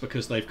flanks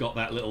because they've got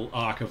that little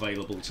arc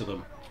available to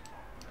them.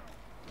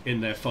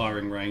 in their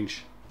firing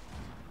range.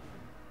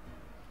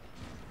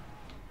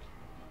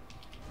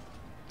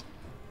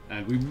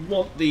 And we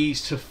want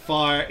these to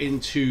fire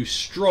into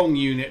strong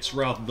units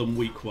rather than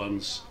weak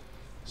ones.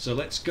 So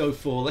let's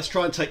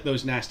try and take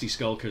those nasty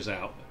skulkers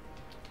out.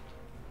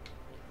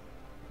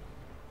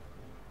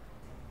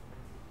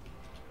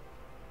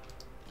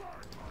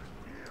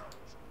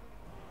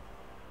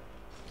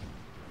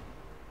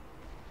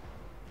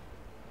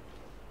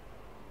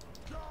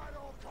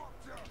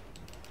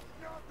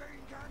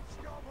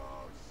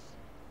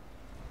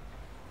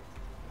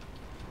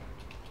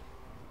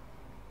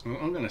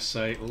 I'm going to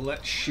say,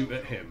 let's shoot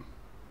at him.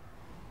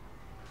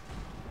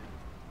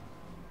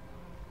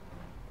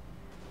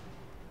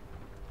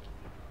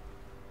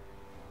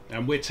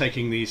 And we're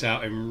taking these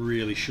out in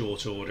really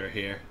short order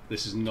here.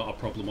 This is not a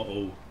problem at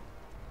all.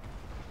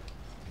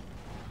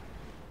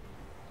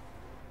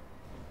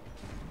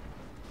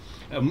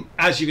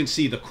 As you can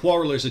see, the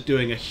Quarrelers are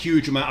doing a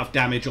huge amount of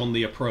damage on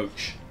the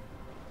approach.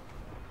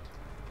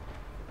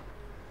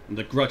 And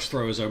the Grudge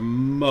Throwers are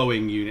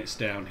mowing units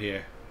down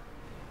here.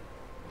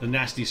 The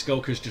nasty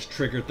skulkers just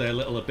triggered their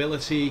little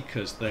ability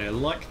because they're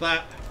like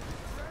that.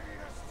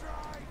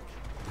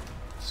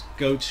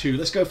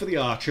 Let's go for the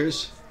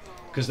archers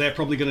because they're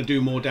probably going to do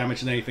more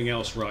damage than anything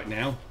else right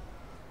now.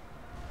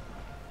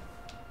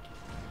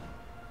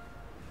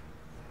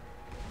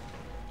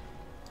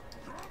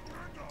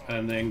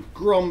 And then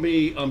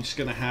Gromby, I'm just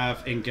going to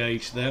have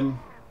engage them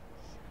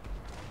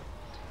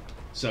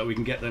so we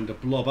can get them to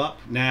blob up.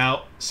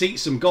 Now, see,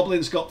 some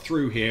goblins got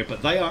through here,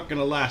 but they aren't going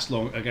to last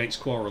long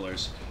against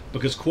Quarrelers.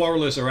 Because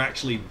Quarrelers are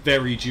actually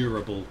very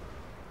durable.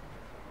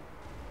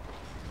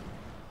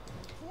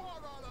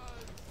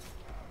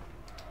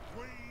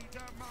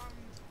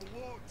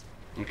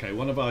 Okay,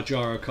 one of our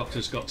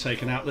gyrocopters got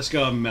taken out. Let's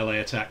go and melee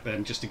attack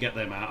then, just to get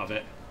them out of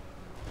it.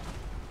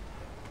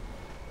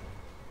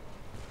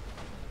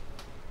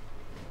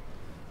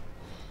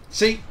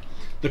 See?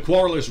 The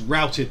Quarrelers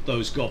routed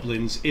those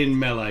goblins in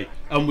melee,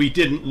 and we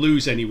didn't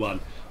lose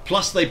anyone.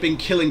 Plus, they've been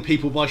killing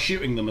people by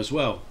shooting them as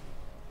well.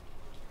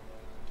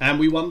 And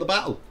we won the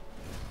battle.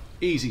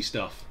 Easy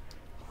stuff.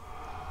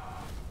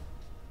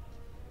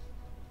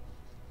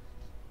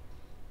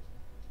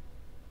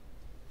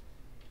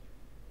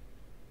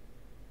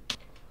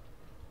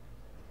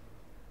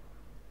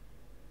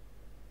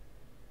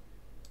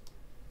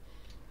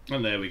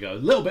 And there we go. A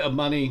little bit of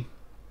money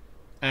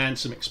and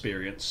some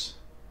experience.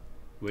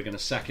 We're going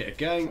to sack it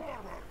again.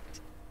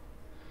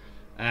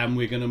 And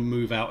we're going to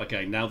move out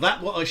again. Now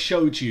that what I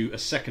showed you a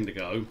second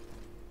ago,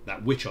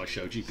 that which I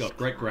showed you, God,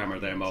 great grammar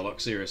there, Moloch,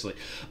 seriously,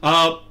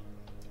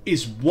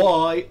 is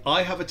why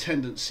I have a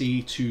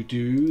tendency to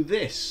do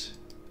this.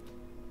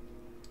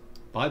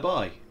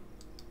 Bye-bye.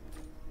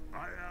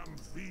 I am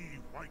the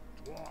White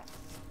Dwarf.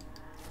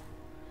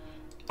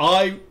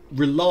 I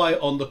rely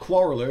on the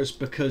Quarrelers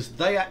because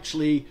they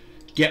actually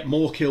get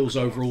more kills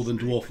overall than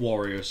Dwarf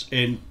Warriors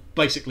in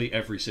basically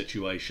every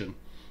situation.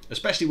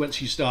 Especially once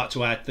you start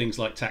to add things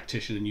like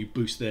Tactician and you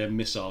boost their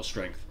missile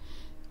strength.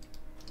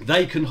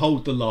 They can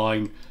hold the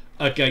line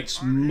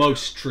against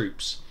most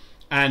troops.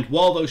 And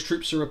while those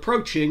troops are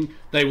approaching,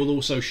 they will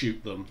also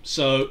shoot them.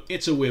 So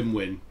it's a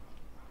win-win.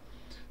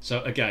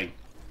 So again,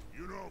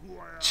 You know who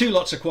I am. 2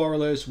 lots of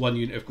Quarrelers, 1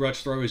 unit of Grudge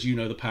Throwers. You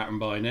know the pattern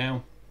by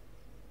now.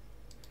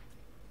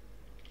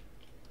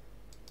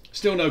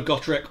 Still no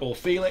Gotrek or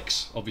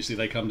Felix. Obviously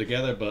they come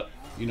together, but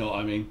you know what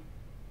I mean.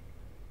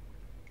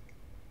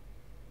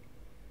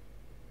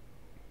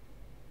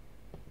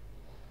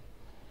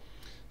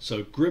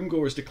 So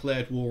Grimgor has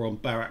declared war on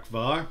Barak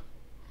Var.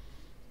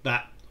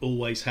 That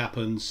always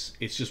happens.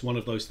 It's just one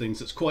of those things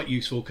that's quite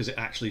useful because it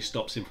actually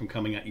stops him from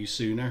coming at you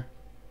sooner.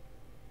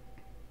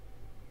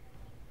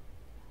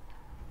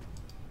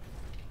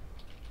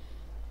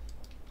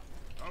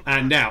 Okay.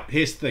 And now,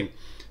 here's the thing.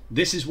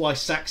 This is why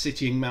Sack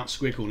Citying Mount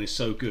Squighorn is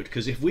so good.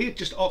 Because if we had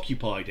just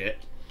occupied it,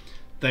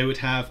 they would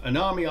have an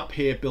army up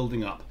here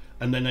building up.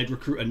 And then they'd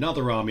recruit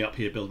another army up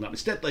here building up.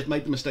 Instead, they've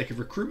made the mistake of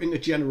recruiting a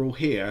general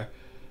here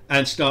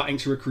and starting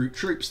to recruit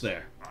troops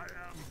there. I am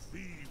the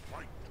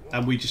White Dwarf.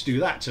 And we just do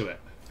that to it.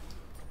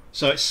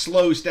 So it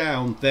slows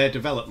down their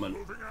development.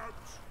 Moving out.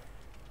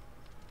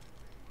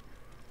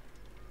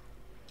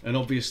 And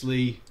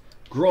obviously,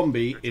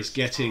 Gromby is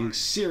getting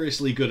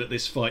seriously good at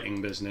this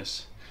fighting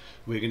business.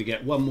 We're going to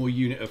get 1 more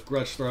unit of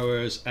Grudge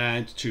Throwers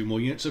and 2 more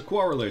units of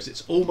Quarrelers.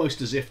 It's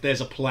almost as if there's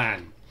a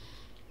plan.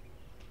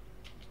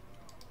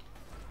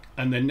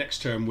 And then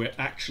next turn we're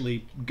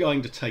actually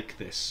going to take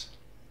this.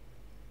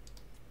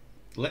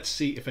 Let's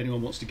see if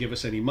anyone wants to give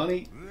us any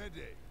money.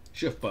 Ready.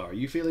 Shufbar, are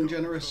you feeling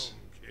generous?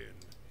 Come,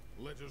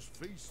 kin. Let us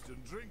feast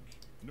and drink.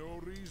 No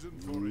reason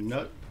for it.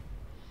 No.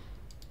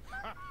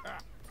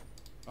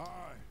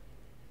 Aye.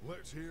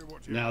 Let's hear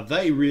what you Now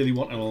they really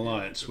want an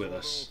alliance with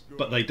us,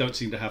 but they don't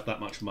seem to have that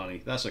much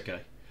money. That's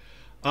okay.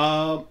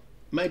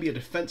 Maybe a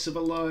defensive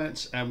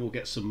alliance, and we'll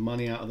get some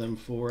money out of them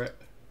for it.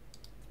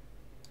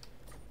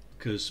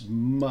 Because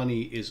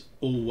money is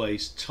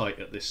always tight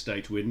at this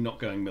stage. We're not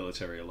going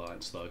military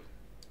alliance though.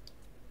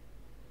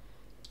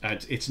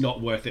 And it's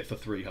not worth it for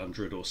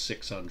 300 or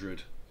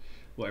 600,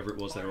 whatever it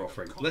was they're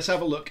offering. Let's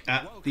have a look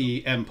at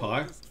the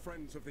Empire.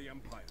 Friends of the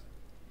Empire.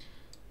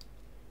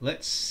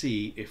 Let's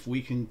see if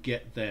we can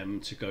get them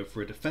to go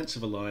for a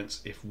defensive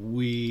alliance if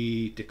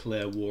we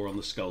declare war on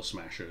the Skull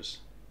Smashers.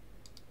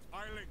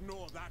 I'll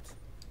ignore that.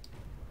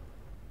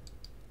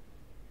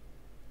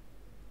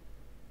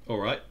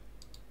 Alright.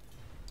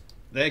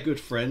 They're good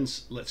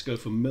friends. Let's go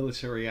for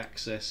military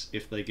access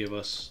if they give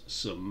us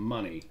some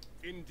money.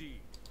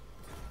 Indeed.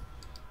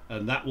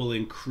 And that will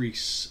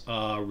increase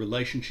our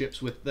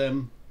relationships with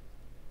them.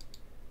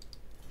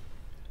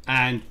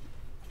 And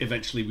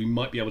eventually we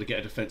might be able to get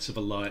a defensive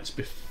alliance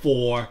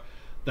before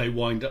we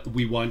wind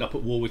up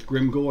at war with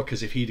Grimgor,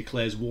 because if he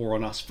declares war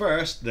on us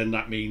first, then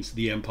that means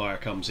the Empire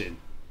comes in.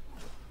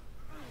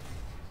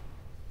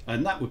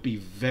 And that would be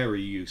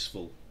very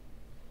useful.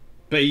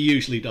 But it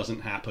usually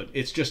doesn't happen.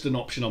 It's just an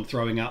option I'm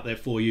throwing out there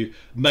for you.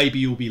 Maybe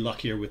you'll be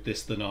luckier with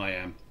this than I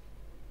am.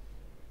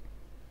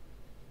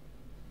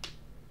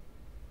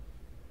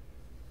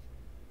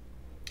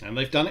 And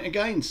they've done it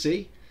again,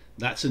 see?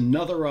 That's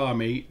another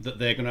army that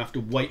they're going to have to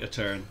wait a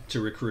turn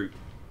to recruit.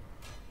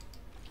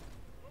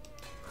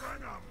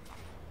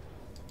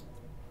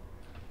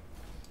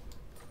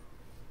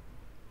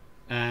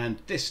 And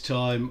this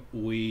time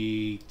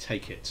we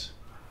take it.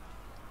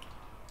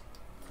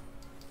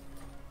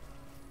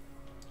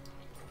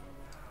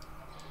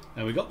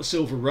 Now we got the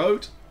Silver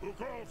Road. Who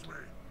calls me?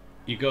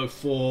 You go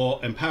for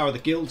Empower the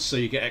Guilds so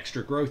you get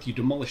extra growth. You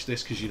demolish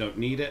this because you don't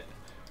need it.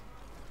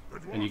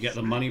 And you get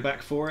the money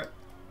back for it.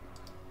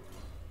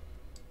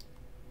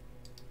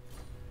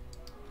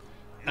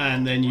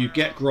 And then you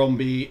get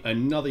Gromby,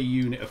 another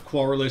unit of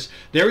Quarrelers.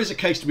 There is a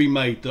case to be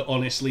made that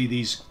honestly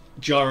these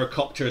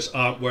gyrocopters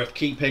aren't worth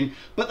keeping,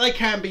 but they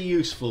can be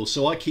useful,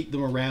 so I keep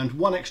them around.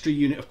 One extra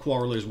unit of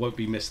Quarrelers won't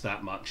be missed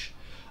that much.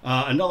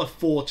 Another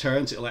 4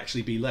 turns, it'll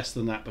actually be less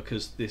than that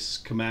because this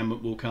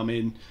commandment will come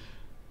in.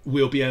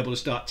 We'll be able to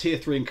start tier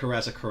 3 in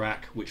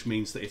Karaz-a-Karak, which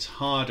means that it's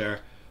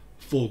harder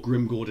for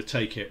Grimgor to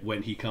take it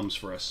when he comes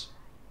for us.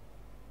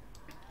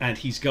 And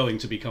he's going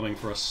to be coming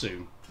for us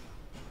soon.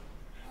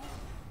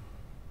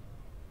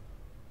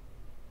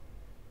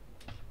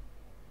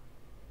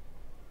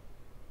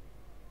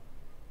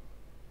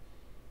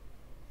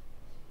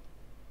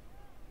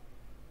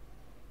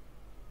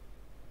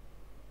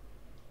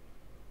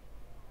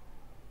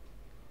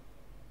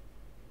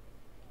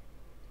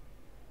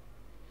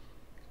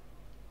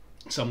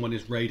 Someone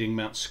is raiding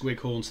Mount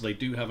Squighorn, so they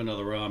do have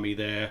another army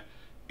there.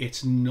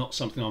 It's not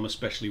something I'm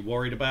especially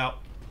worried about,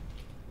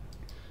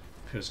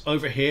 because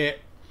over here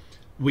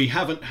we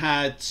haven't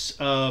had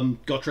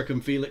Gotrek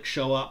and Felix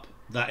show up.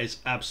 That is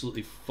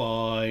absolutely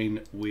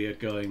fine. We are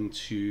going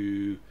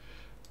to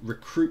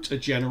recruit a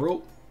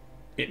general.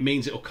 It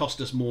means it will cost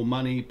us more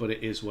money, but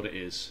it is what it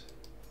is.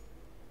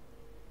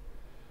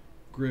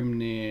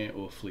 Grimnir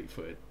or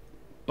Fleet-footed.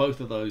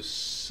 Both of those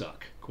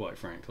suck, quite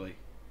frankly.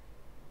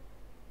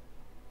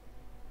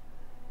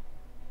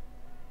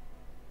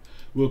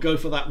 We'll go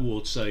for that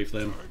ward save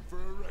then.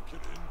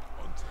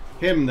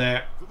 Him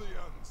there.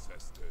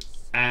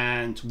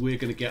 And we're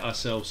going to get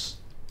ourselves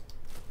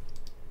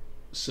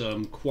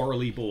some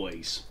quarrelly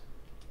boys.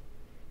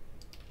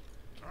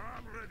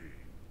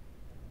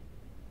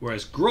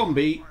 Whereas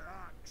Gromby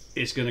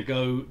is going to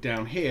go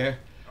down here,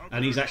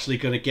 and he's actually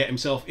going to get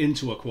himself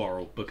into a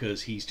quarrel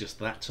because he's just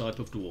that type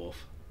of dwarf.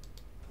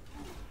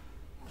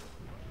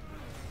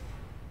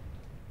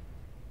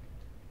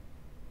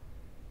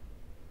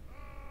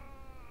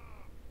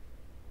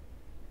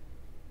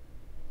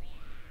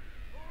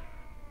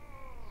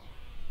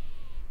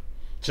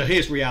 So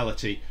here's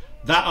reality.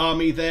 That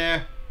army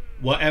there,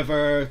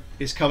 whatever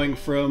is coming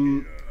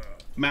from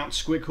Mount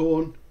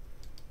Squighorn,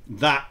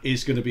 that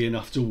is going to be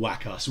enough to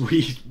whack us.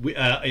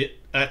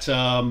 At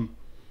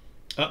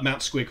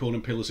Mount Squighorn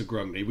and Pillars of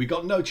Grungni, we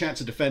got no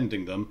chance of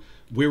defending them.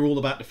 We're all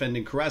about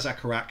defending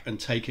Karaz-a-Karak and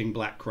taking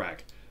Black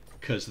Crag,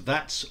 because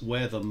that's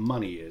where the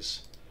money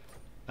is.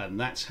 And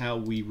that's how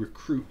we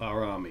recruit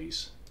our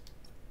armies.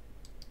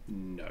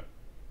 No.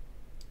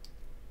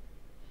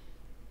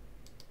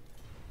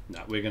 No,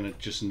 we're going to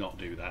just not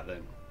do that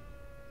then.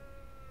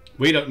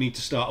 We don't need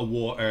to start a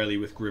war early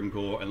with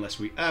Grimgor unless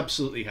we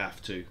absolutely have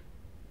to.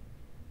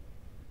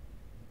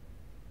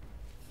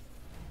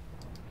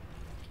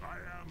 I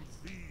am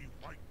the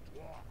White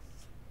Dwarf.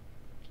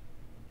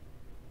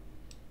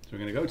 So we're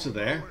going to go to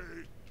there.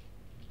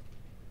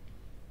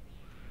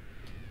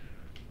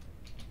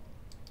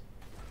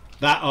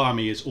 That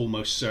army is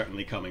almost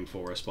certainly coming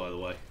for us, by the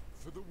way.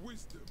 For the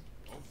wisdom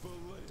of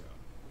Valea.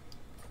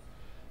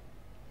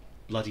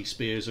 Bloody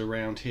spears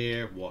around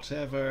here,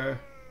 whatever.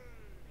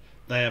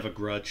 They have a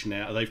grudge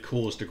now. They've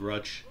caused a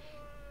grudge.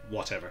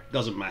 Whatever.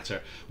 Doesn't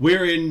matter.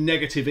 We're in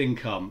negative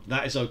income.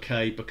 That is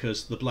okay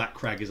because the Black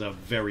Crag is a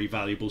very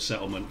valuable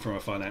settlement from a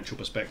financial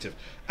perspective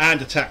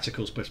and a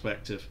tactical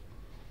perspective.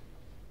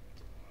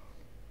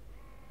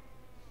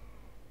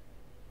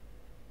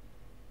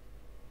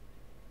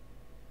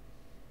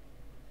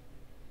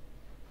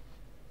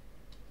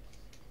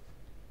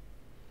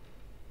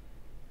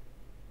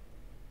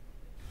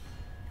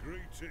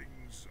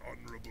 Greetings,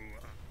 honorable.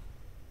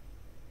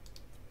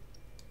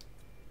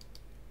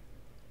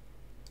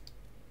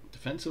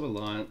 Defensive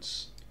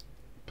alliance,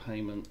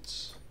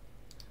 payments.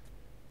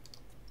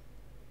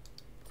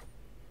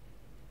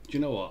 Do you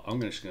know what? I'm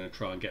just going to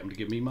try and get them to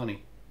give me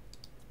money.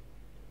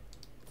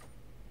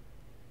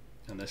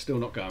 And they're still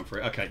not going for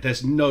it. Okay,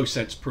 there's no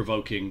sense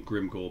provoking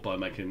Grimgor by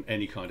making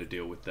any kind of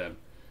deal with them.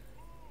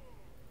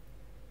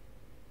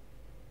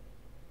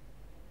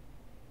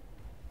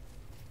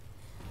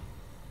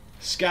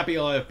 Scabby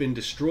Eye have been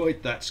destroyed.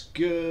 That's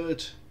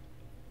good.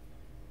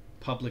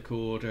 Public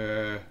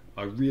order.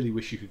 I really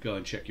wish you could go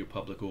and check your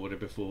public order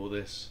before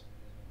this.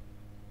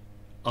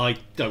 I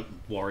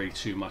don't worry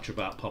too much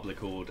about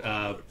public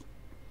order.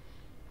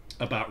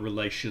 About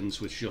relations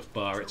with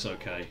Jufbar. It's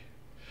okay.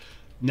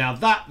 Now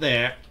that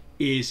there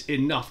is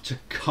enough to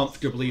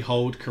comfortably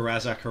hold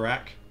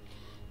Karaz-a-Karak.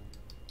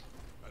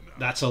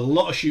 That's a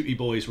lot of shooty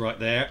boys right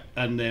there.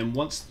 And then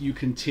once you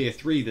can tier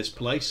 3 this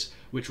place,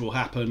 which will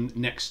happen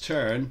next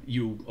turn,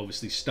 you'll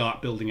obviously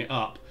start building it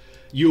up.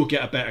 You'll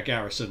get a better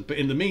garrison. But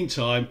in the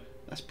meantime,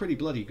 that's pretty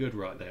bloody good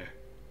right there.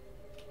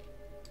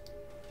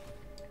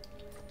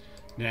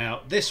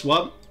 Now, this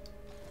one,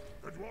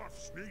 The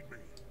dwarfs need me.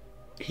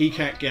 he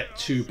can't get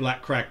to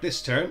Black Crag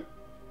this turn,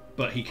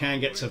 but he can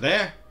get to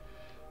there.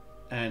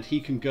 And he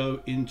can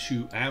go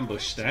into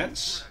ambush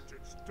stance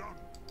It's done.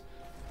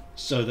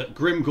 so that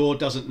Grimgor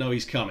doesn't know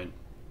he's coming.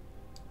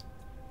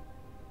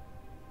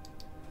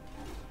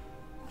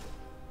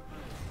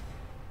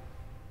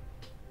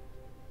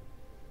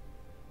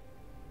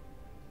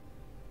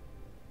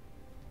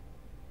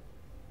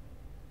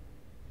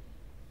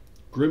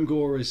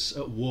 Grimgor is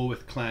at war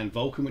with Clan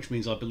Vulcan, which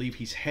means I believe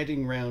he's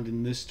heading round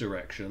in this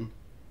direction.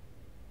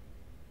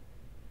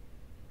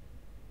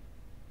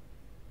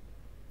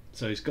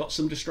 So he's got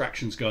some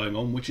distractions going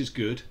on, which is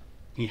good.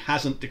 He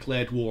hasn't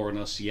declared war on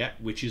us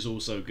yet, which is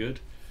also good.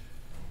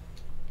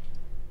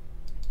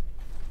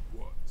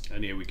 What?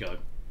 And here we go.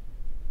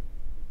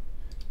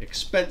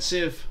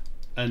 Expensive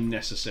and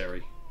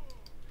necessary.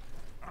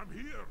 I'm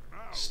here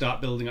now.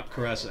 Start building up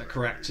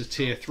Karaz-a-Karak to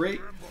tier 3.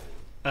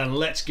 And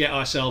let's get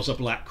ourselves a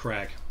Black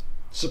Crag.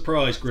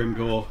 Surprise,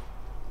 Grimgor.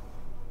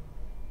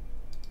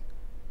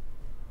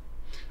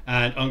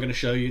 And I'm going to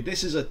show you,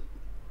 this is a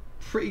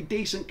pretty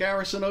decent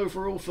garrison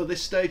overall for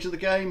this stage of the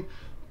game,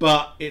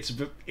 but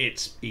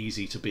it's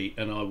easy to beat,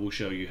 and I will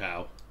show you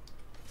how.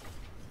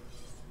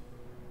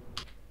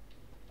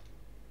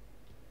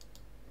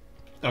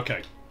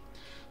 Okay,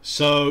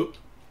 so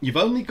you've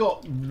only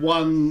got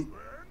one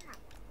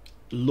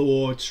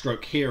Lord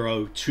stroke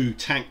hero to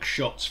tank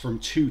shots from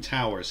 2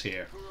 towers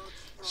here.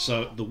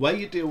 So the way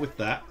you deal with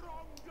that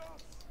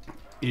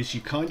is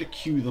you kind of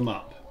queue them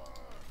up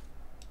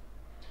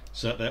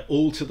so that they're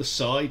all to the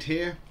side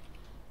here.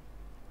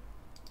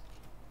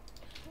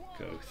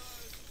 Go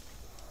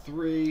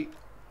 3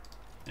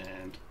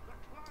 and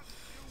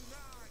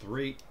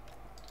 3.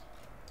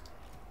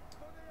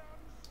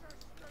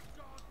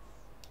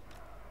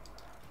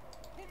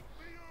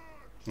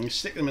 And you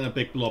stick them in a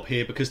big blob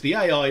here because the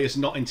AI is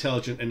not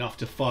intelligent enough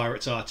to fire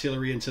its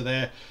artillery into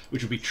there,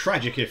 which would be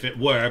tragic if it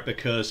were,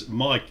 because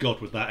my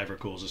god would that ever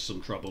cause us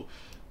some trouble.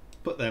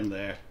 Put them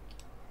there.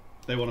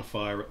 If they want to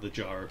fire at the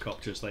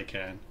gyrocopters, they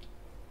can.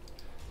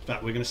 In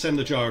fact, we're going to send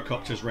the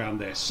gyrocopters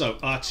round there. So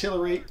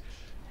artillery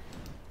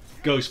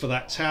goes for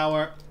that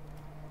tower.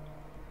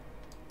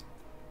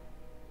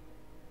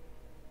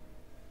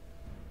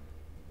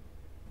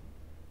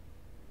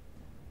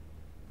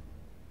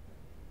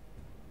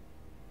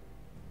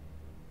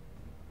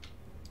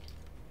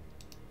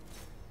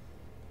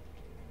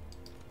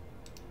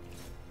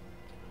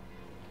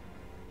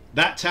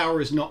 That tower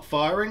is not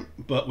firing,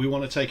 but we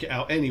want to take it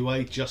out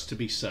anyway just to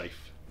be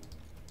safe.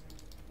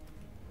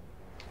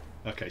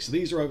 Okay, so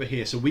these are over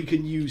here, so we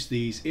can use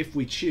these if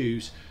we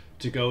choose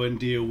to go and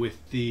deal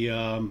with the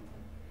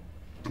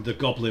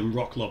goblin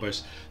rock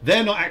lobbers.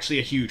 They're not actually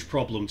a huge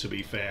problem, to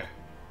be fair.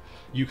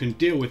 You can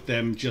deal with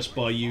them just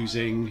by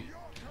using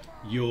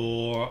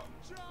your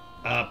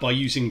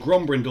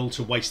Grombrindal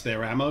to waste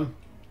their ammo.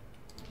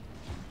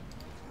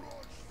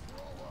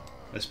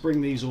 Let's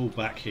bring these all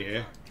back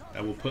here,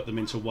 and we'll put them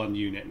into one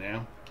unit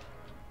now.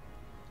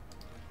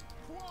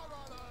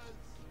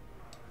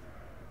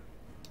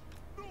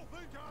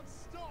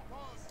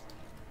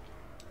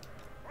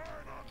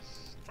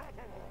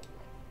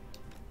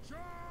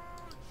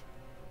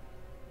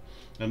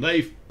 And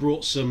they've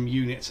brought some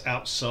units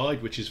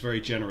outside, which is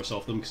very generous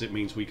of them because it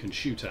means we can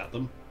shoot at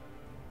them.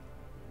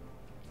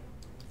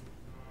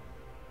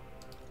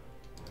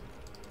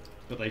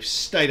 But they've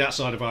stayed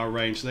outside of our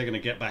range, so they're going to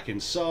get back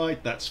inside.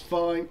 That's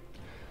fine.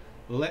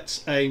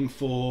 Let's aim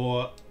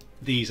for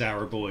these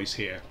arrow boys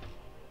here.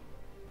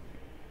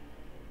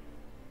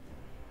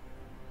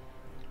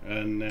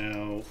 And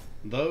now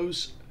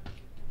those.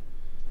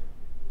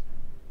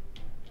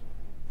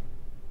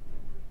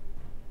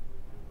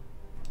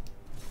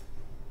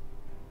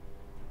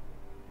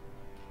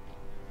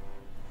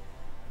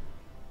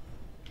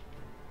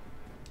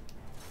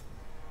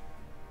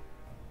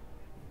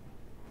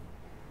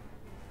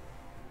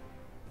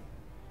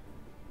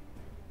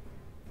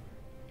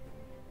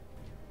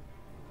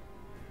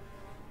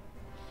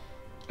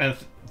 And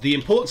the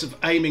importance of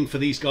aiming for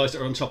these guys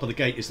that are on top of the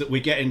gate is that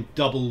we're getting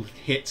double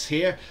hits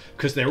here,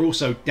 because they're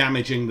also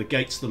damaging the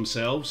gates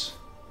themselves.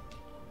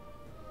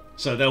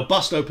 So they'll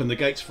bust open the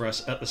gates for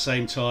us at the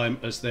same time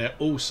as they're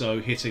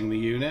also hitting the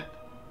unit.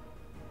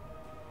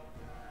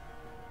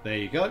 There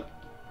you go.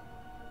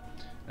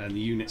 And the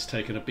unit's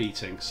taken a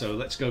beating. So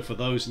let's go for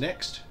those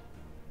next.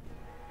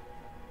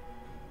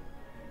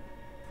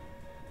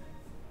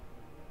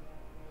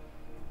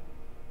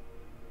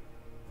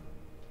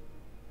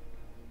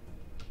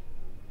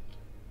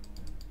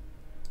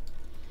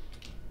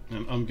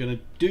 And I'm going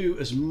to do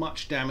as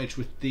much damage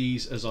with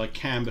these as I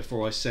can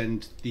before I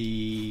send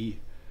the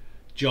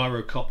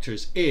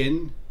gyrocopters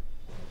in,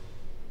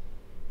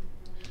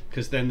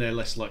 because then they're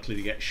less likely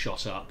to get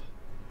shot up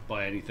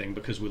by anything,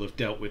 because we'll have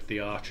dealt with the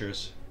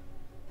archers.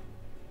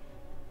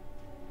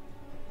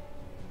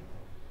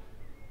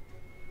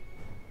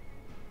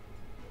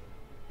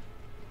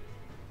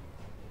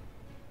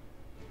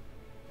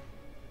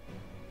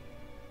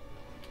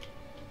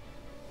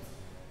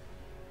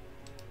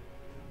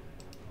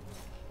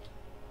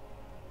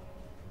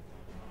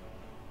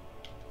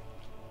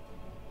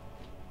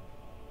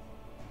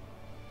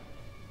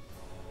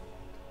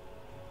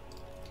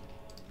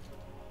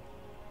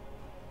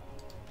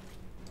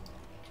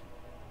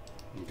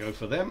 Go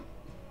for them.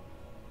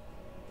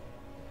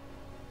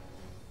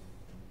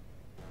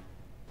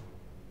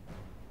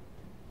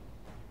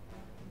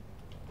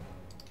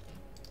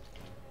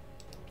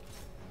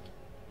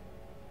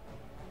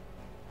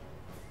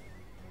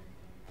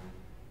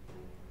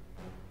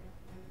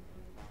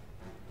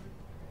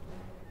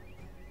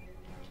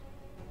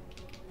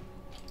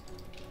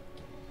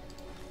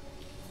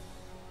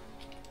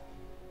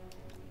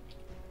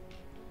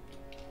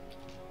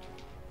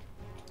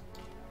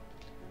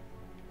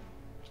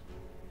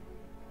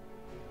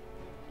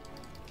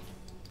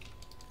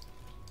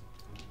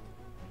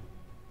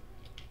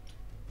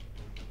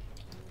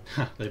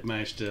 They've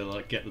managed to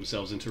like get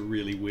themselves into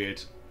really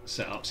weird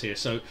setups here.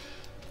 So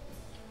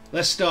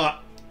let's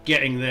start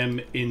getting them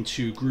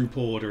into group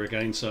order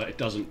again, so it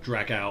doesn't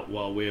drag out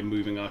while we're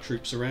moving our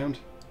troops around.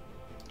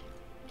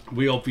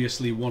 We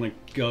obviously want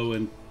to go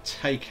and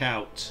take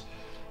out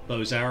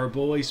those arrow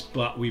boys,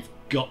 but we've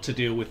got to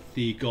deal with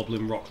the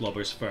goblin rock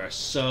lobbers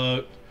first.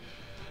 So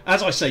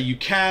as I say, you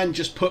can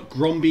just put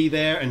Gromby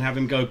there and have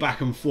him go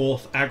back and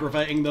forth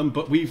aggravating them,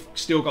 but we've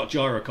still got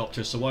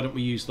gyrocopters, so why don't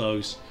we use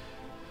those?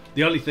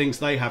 The only things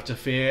they have to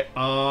fear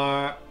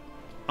are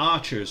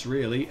archers,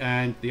 really,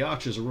 and the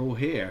archers are all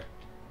here.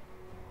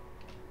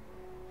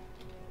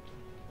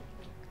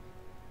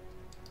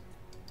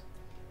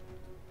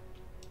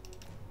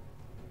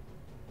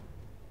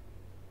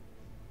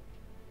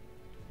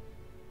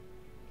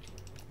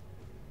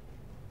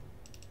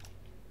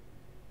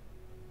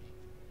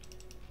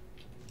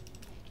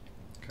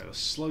 Okay, let's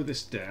slow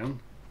this down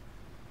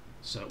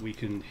so we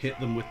can hit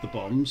them with the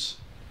bombs.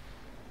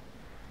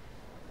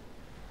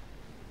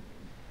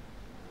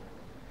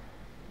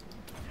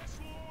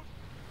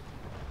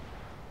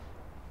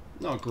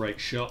 Not a great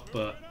shot,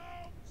 but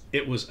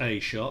it was a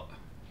shot.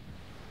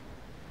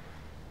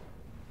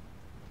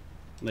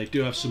 And they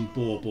do have some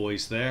boar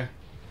boys there.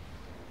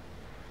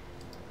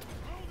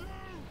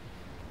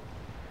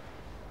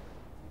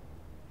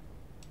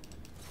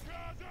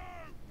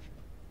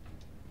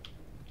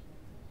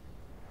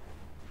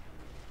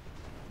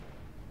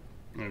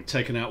 I've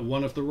taken out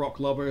one of the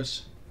rock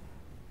lobbers.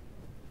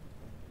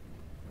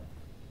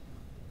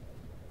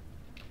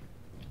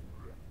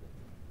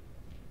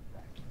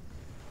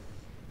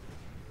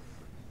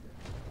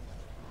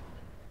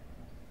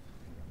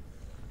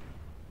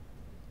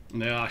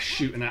 And they are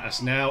shooting at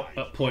us now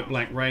at point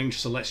blank range,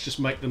 so let's just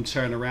make them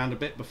turn around a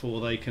bit before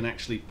they can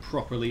actually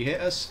properly hit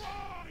us.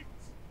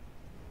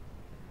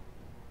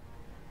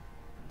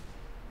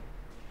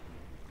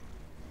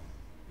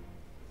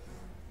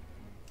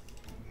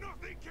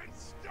 Nothing can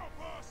stop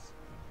us.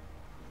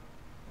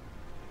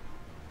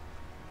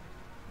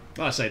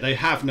 Like I say, they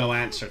have no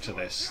answer to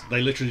this.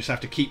 They literally just have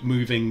to keep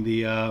moving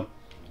the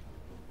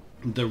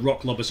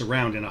rock lobbers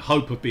around in a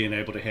hope of being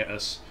able to hit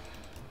us.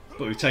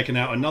 But we've taken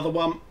out another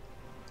one.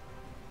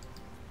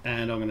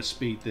 And I'm going to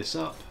speed this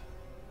up.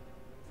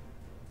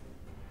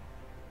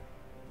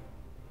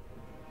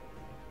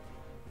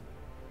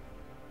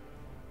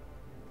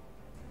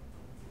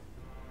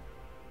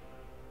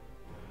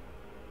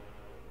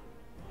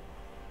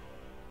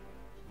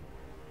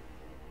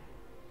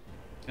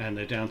 And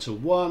they're down to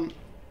one.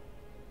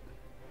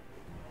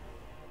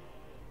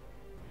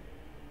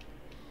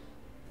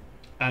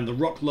 And the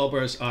rock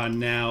lobbers are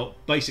now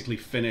basically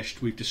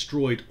finished. We've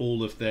destroyed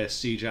all of their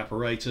siege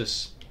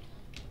apparatus.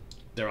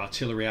 Their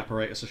artillery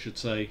apparatus, I should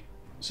say.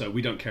 So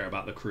we don't care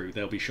about the crew.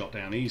 They'll be shot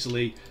down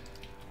easily.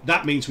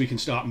 That means we can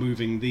start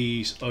moving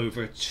these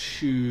over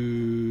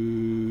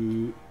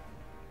to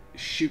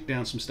shoot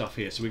down some stuff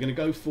here. So we're going to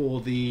go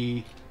for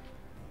the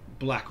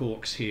Black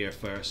Orcs here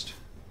first.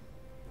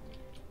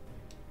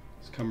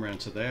 Let's come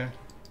around to there.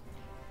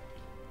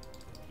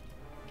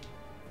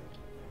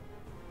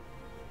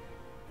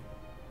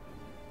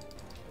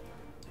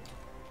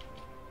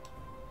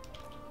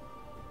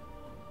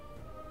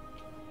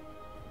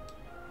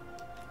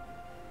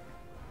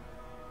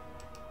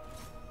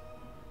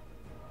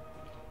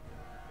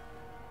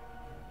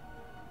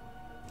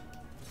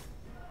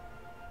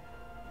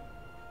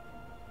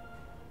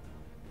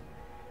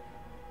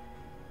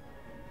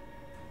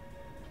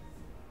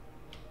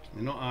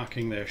 They're not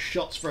arcing their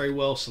shots very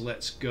well, so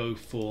let's go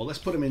for... Let's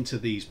put them into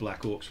these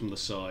Black Orcs from the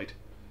side.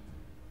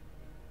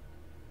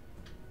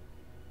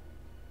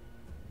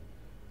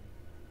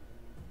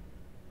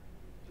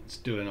 It's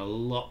doing a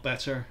lot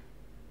better.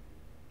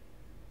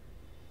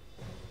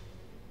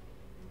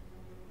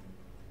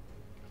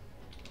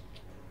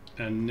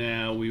 And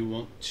now we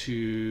want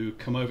to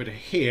come over to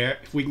here.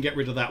 If we can get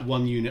rid of that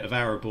one unit of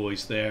our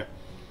boys there,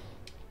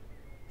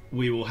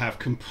 we will have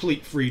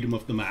complete freedom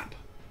of the map.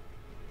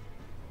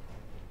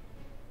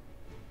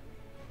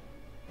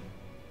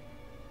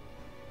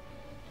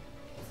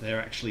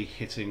 They're actually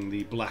hitting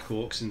the Black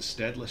Orcs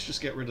instead. Let's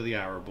just get rid of the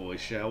arrow boys,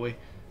 shall we?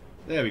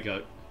 There we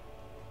go.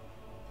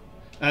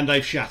 And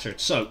they've shattered.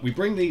 So we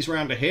bring these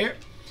round to here,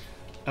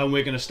 and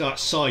we're going to start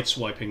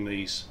sideswiping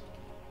these.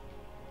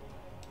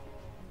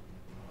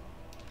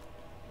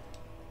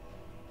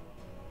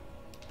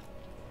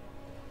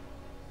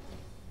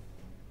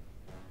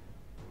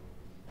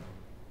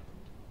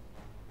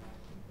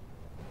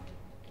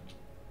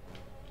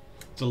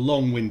 It's a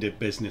long-winded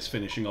business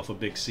finishing off a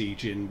big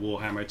siege in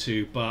Warhammer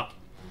 2, but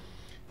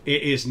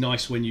it is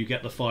nice when you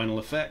get the final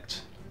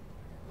effect.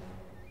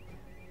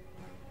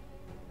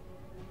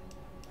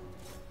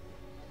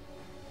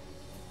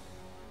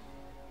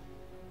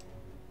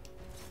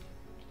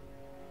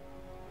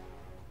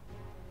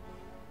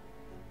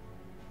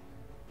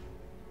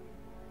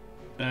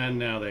 And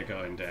now they're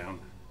going down.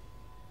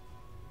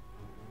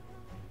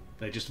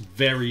 They're just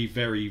very,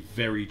 very,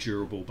 very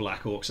durable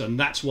Black Orcs, and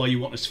that's why you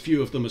want as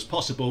few of them as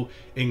possible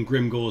in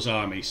Grimgor's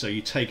army, so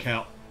you take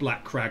out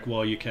Black Crag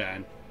while you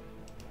can.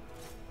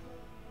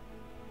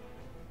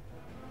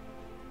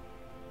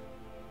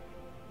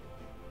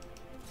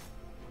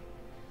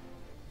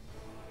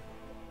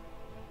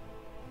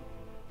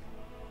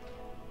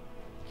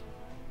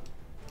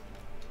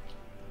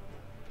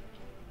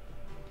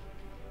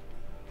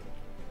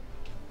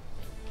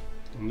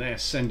 And they're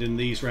sending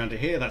these round to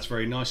here. That's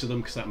very nice of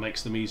them because that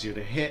makes them easier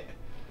to hit.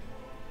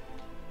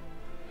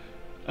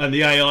 And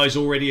the AI's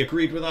already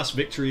agreed with us.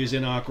 Victory is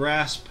in our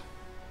grasp.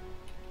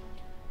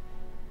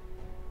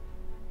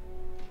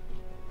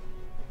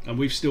 And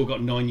we've still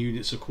got 9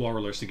 units of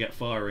Quarrelers to get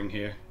firing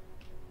here.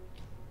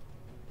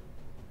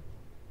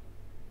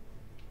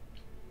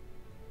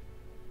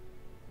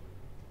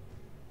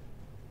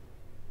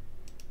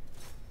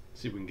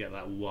 See if we can get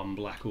that one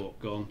Black Orc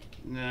gone.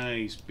 No,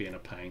 he's being a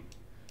pain.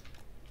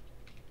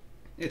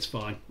 It's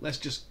fine. Let's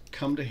just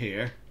come to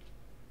here.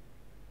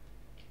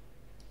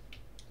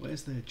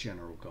 Where's their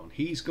general gone?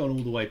 He's gone all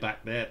the way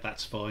back there.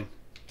 That's fine.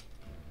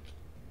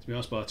 To be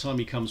honest, by the time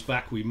he comes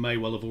back, we may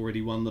well have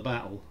already won the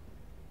battle.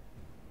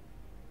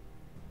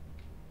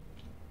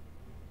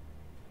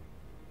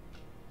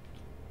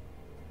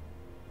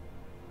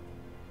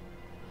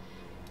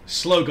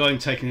 Slow going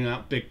taking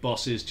out big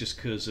bosses just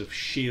because of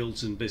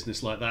shields and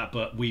business like that,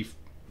 but we've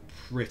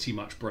pretty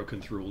much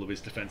broken through all of his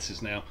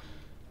defenses now.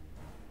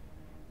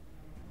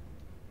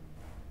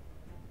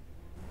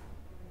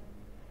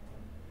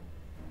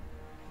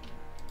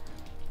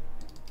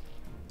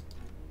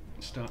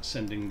 Start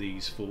sending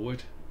these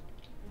forward.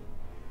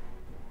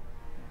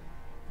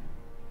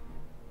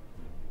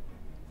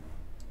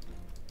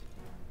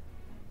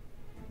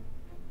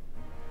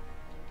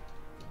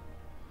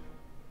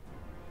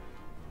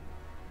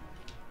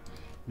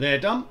 They're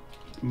done.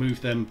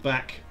 Move them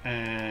back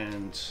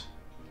and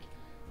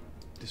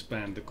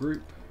disband the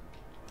group.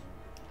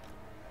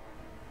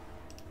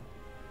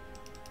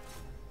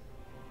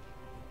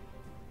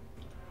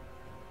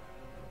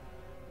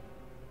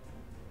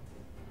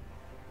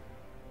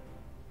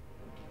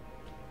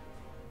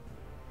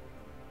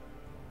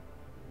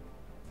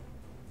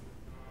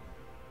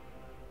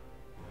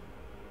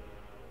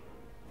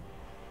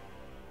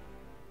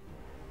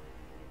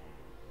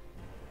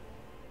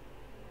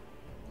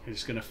 We're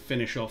just going to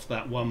finish off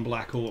that one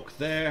Black Orc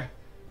there.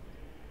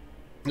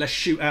 Let's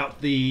shoot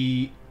out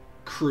the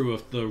crew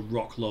of the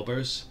Rock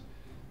Lobbers.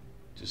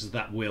 Just as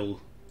that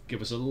will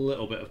give us a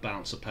little bit of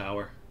bounce of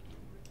power.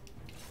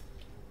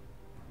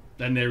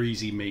 Then they're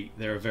easy meat.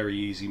 They're a very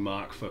easy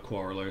mark for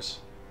Quarrelers.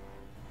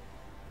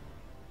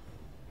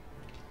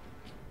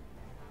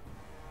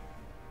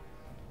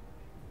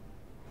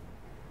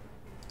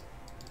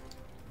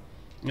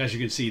 As you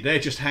can see, they're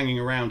just hanging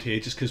around here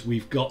just because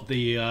we've got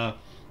the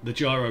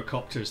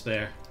gyrocopters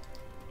there.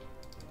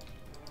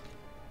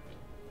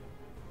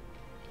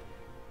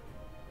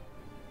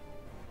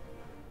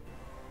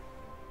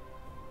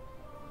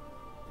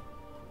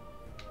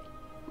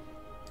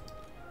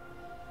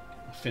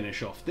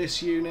 Finish off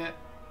this unit.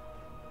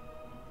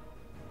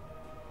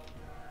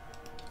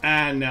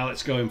 And now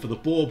let's go in for the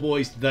Boar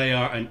Boys. They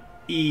are an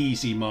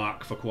easy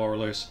mark for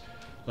Quarrelers.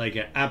 They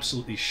get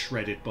absolutely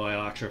shredded by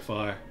archer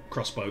fire,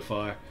 crossbow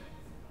fire.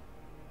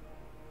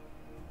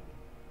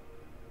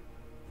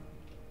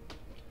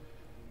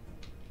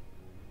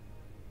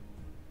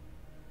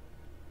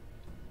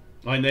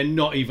 I mean, they're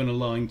not even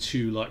aligned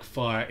to like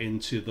fire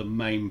into the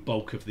main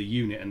bulk of the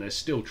unit, and they're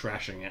still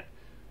trashing it.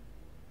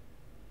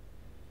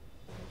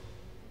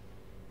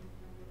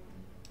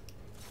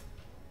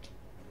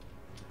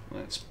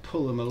 Let's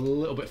pull them a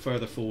little bit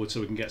further forward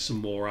so we can get some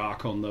more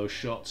arc on those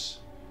shots.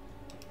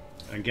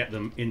 And get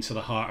them into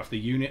the heart of the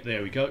unit.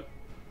 There we go.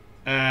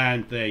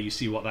 And there, you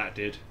see what that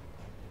did.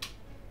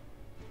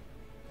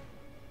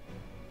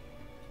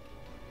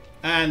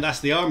 And that's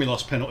the army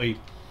loss penalty.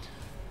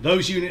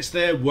 Those units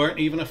there weren't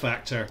even a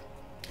factor.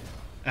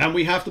 And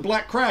we have the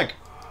Black Crag.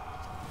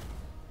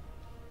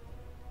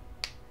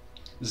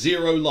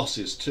 0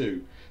 losses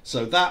too.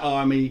 So that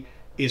army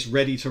is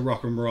ready to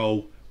rock and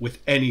roll with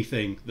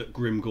anything that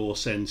Grimgor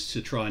sends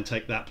to try and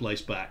take that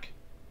place back.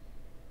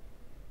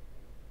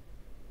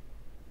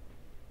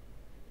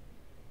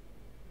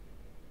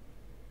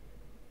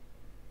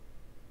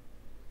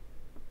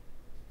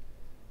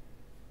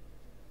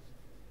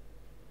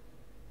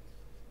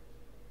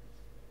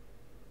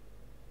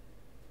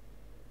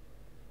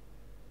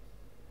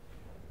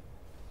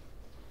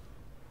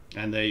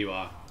 And there you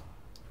are.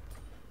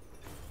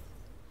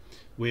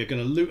 We're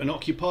going to loot and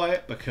occupy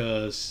it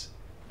because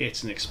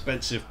it's an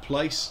expensive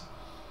place.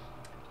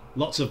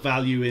 Lots of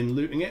value in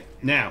looting it.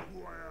 Now,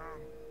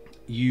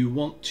 you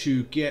want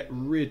to get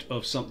rid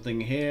of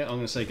something here. I'm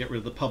going to say get rid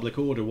of the public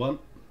order one.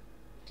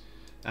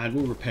 And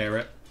we'll repair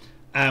it.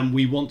 And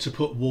we want to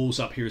put walls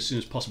up here as soon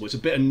as possible. It's a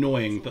bit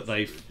annoying that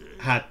they've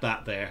had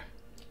that there.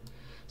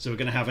 So we're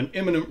going to have an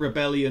imminent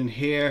rebellion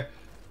here.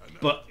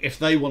 But if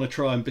they want to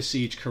try and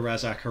besiege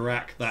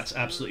Karaz-a-Karak, that's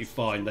absolutely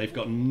fine. They've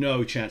got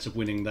no chance of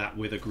winning that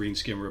with a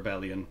greenskin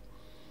rebellion.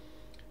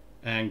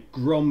 And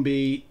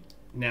Gromby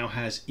now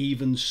has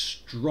even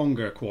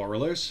stronger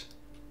quarrelers.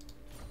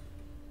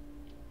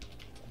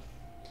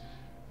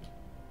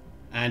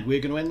 And we're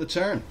going to end the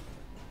turn.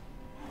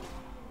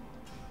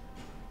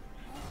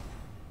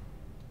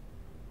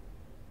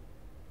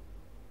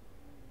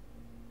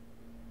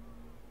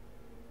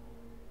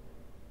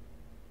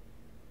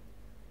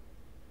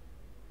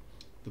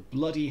 The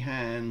Bloody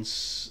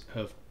Hands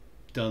have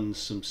done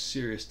some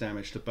serious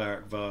damage to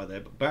Barak-Var there,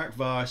 but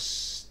Barak-Var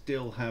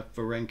still have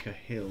Varenka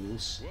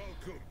Hills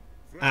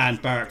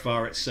and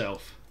Barak-Var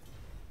itself.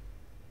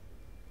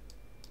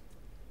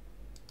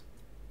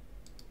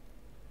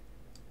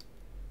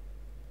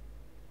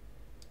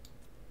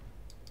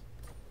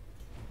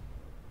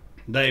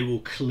 They will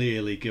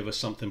clearly give us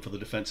something for the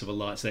defensive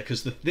alliance there,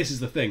 because this is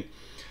the thing.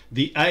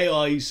 The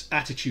AI's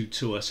attitude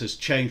to us has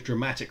changed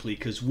dramatically,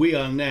 because we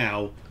are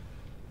now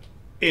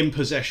in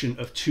possession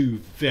of 2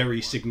 very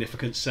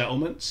significant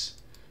settlements.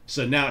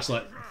 So now it's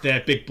like,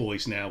 they're big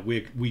boys now.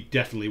 We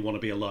definitely want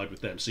to be allied with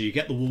them. So you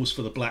get the walls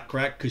for the Black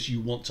Crag because you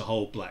want to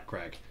hold Black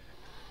Crag.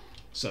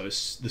 So the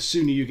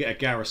sooner you get a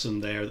garrison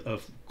there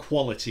of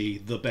quality,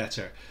 the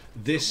better.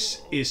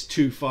 This is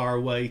too far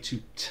away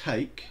to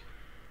take.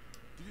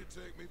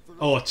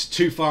 Oh, it's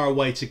too far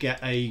away to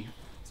get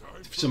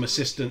some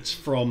assistance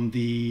from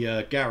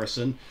the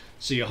garrison.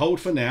 So you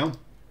hold for now.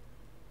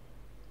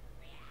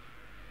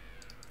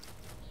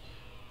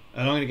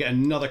 And I'm going to get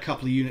another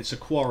couple of units of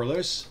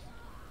quarrelers.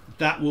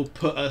 That will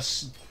put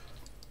us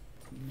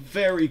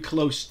very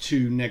close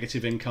to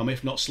negative income,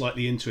 if not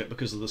slightly into it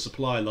because of the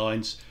supply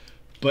lines.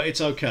 But it's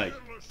okay.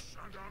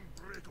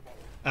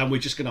 And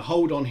we're just going to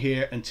hold on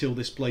here until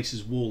this place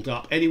is walled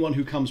up. Anyone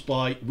who comes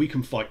by, we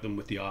can fight them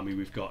with the army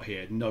we've got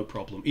here. No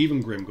problem.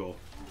 Even Grimgor.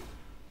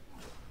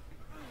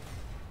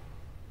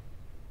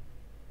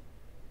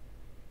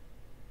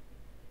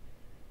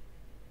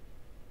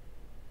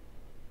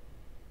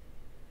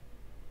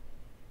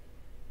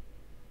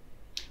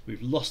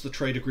 We've lost the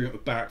trade agreement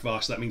with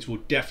Barak-Var, so that means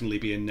we'll definitely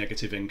be in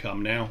negative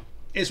income now.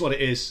 Is what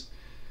it is.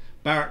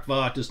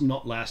 Barak-Var does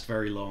not last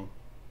very long.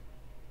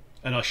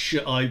 And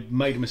I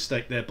made a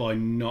mistake there by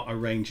not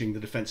arranging the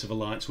defensive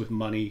alliance with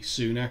money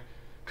sooner,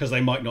 because they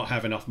might not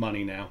have enough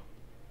money now.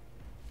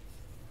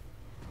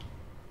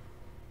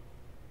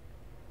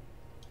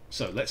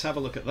 So let's have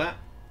a look at that.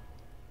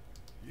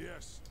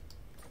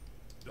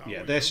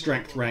 Yeah, their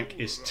strength rank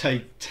is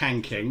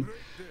tanking.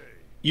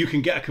 You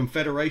can get a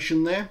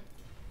confederation there,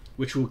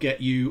 which will get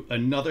you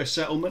another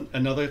settlement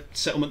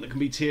that can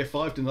be tier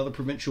 5, another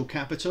provincial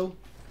capital.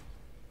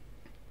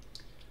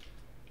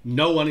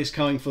 No one is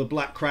coming for the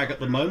Black Crag at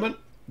the moment.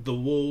 The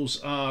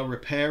walls are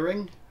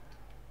repairing.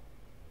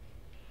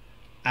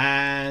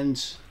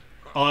 And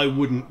I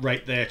wouldn't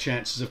rate their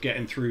chances of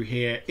getting through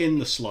here in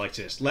the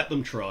slightest. Let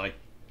them try.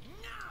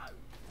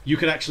 You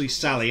could actually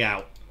sally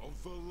out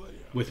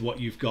with what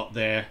you've got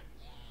there.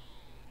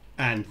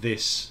 And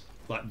this,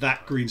 like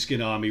that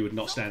greenskin army would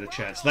not stand a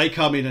chance. They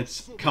come in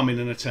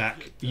and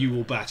attack, you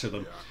will batter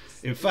them.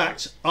 In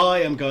fact,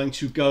 I am going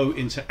to go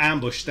into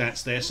ambush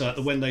stance there so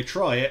that when they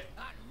try it,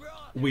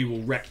 we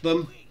will wreck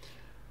them.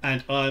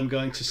 And I'm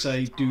going to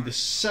say do the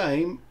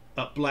same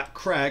at Black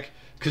Crag,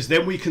 because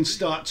then we can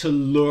start to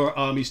lure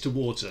armies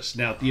towards us.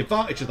 Now, the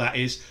advantage of that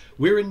is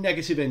we're in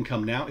negative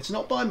income now. It's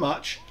not by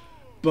much,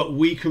 but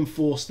we can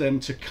force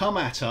them to come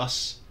at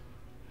us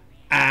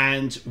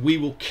and we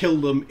will kill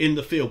them in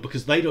the field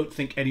because they don't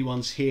think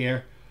anyone's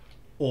here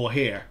or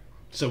here.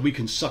 So we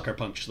can sucker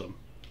punch them.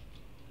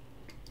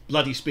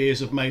 Bloody Spears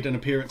have made an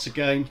appearance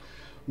again.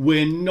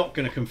 We're not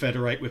going to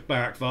confederate with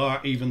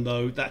Barak-Var, even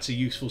though that's a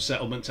useful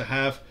settlement to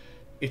have.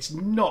 It's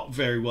not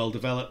very well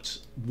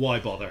developed. Why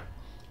bother?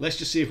 Let's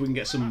just see if we can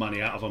get some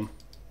money out of them.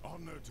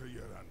 Honor to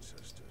your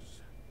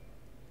ancestors.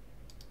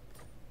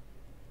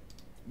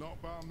 Not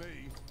by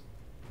me.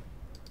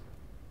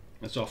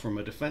 Let's offer them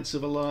a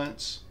defensive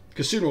alliance.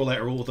 Because sooner or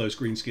later all those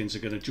greenskins are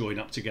going to join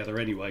up together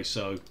anyway,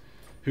 so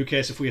who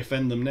cares if we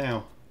offend them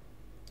now?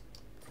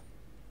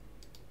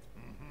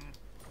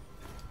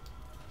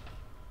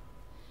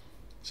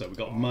 So we've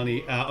got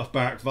money out of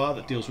Barakvar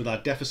that deals with our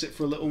deficit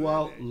for a little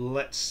while.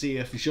 Let's see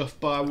if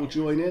Jufbar will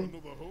join in.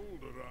 Another hold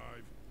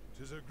arrive.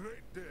 'Tis a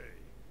great day.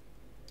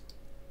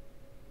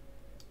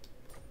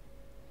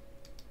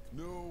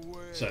 No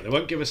way. So they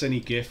won't give us any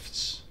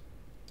gifts,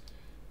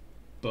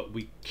 but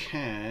we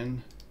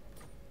can.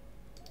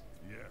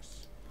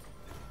 Yes.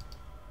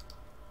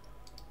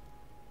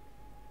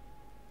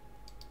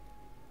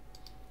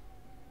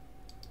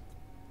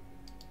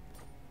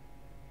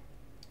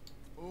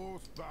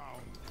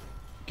 Oathbound.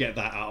 Get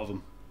that out of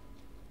them.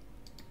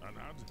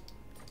 Anad.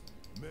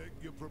 Make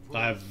your proposal.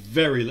 I have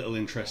very little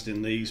interest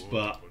in these,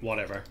 but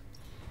whatever.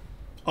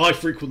 I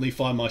frequently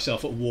find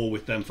myself at war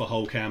with them for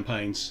whole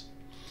campaigns.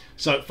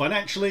 So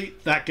financially,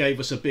 that gave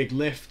us a big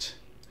lift,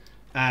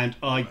 and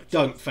I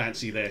don't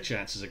fancy their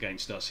chances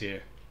against us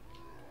here.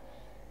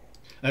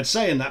 And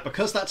saying that,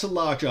 because that's a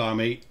large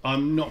army,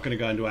 I'm not going to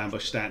go into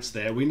ambush stance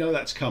there. We know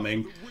that's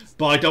coming,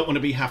 but I don't want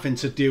to be having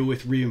to deal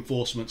with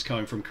reinforcements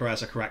coming from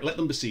Karaz-a-Karak. Let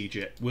them besiege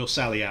it. We'll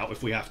sally out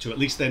if we have to. At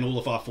least then all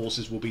of our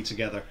forces will be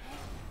together.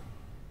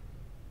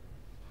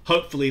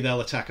 Hopefully they'll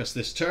attack us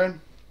this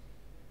turn.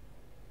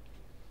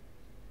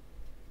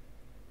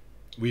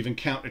 We've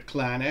encountered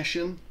Clan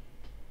Eshin.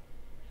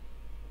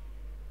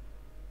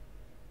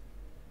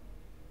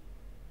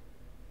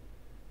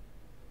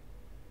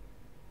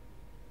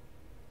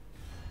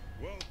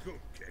 Welcome,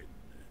 King.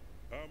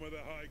 I'm of the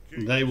High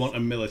King. They want a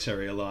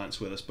military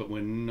alliance with us, but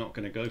we're not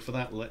going to go for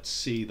that. Let's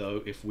see,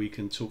 though, if we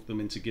can talk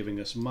them into giving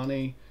us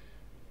money.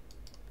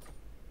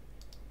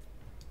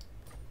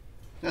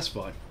 That's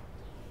fine.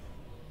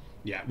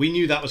 Yeah, we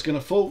knew that was going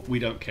to fall. We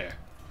don't care.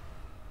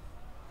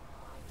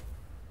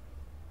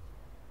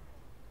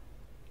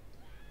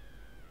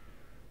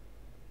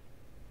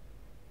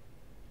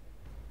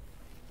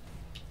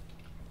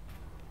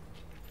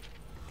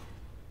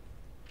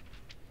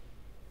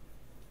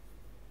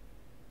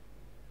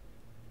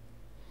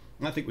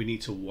 I think we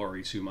need to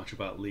worry too much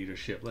about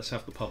leadership. Let's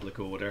have the public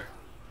order.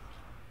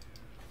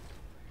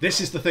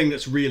 This is the thing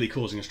that's really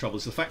causing us trouble.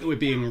 It's the fact that we're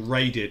being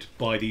raided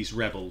by these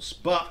rebels.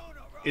 But,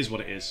 is what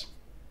it is.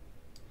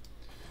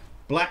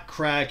 Black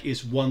Crag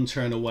is one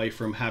turn away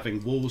from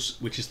having walls,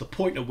 which is the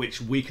point at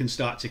which we can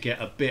start to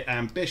get a bit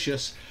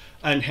ambitious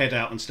and head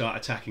out and start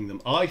attacking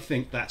them. I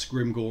think that's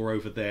Grimgor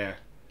over there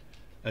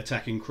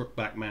attacking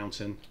Crookback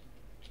Mountain.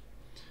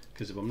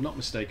 Because if I'm not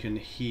mistaken,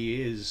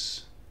 he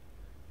is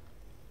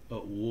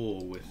at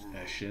war with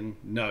Eshin.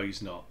 No,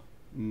 he's not.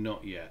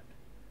 Not yet.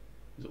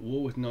 He's at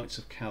war with Knights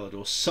of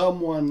Calador.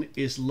 Someone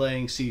is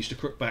laying siege to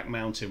Crookback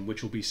Mountain,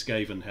 which will be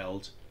Skaven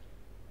held.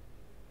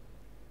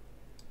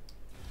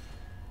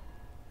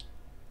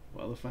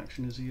 What other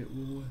faction is he at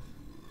war with?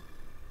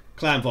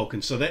 Clan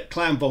Vulcan. So that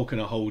Clan Vulcan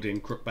are holding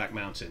Crookback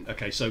Mountain.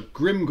 Okay, so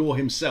Grimgor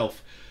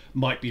himself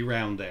might be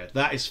round there.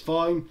 That is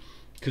fine,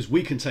 because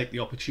we can take the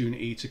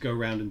opportunity to go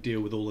around and deal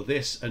with all of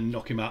this and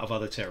knock him out of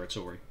other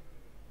territory.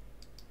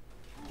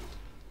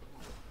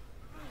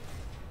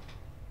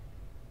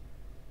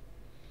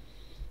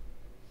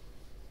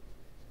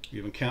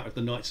 We've encountered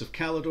the Knights of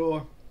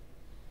Calador.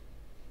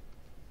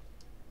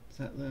 Is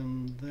that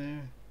them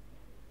there?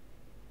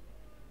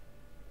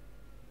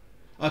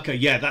 Okay,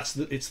 yeah,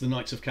 it's the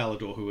Knights of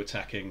Calador who are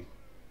attacking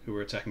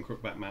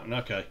Crookback Mountain.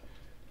 Okay.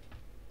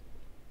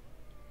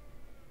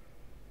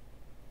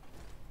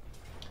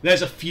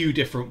 There's a few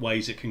different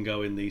ways it can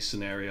go in these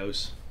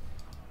scenarios.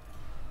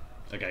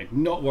 Okay,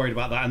 not worried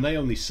about that, and they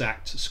only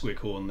sacked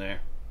Squighorn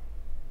there.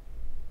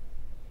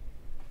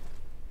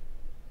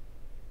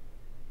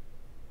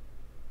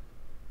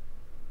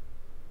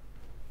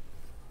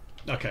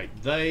 Okay,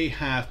 they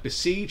have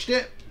besieged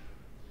it,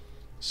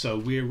 so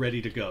we're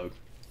ready to go.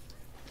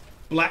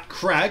 Black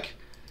Crag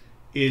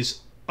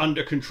is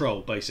under control,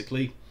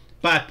 basically.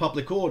 Bad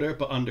public order,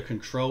 but under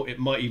control. It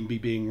might even be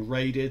being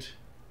raided.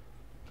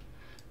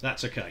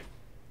 That's okay.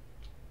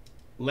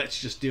 Let's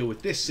just deal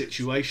with this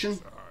situation.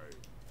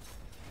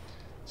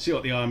 See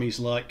what the army's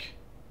like.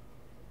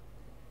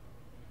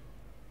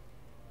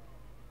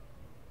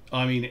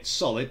 I mean, it's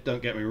solid,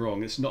 don't get me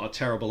wrong. It's not a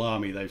terrible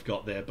army they've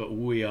got there, but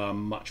we are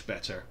much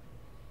better.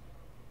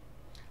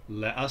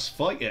 Let us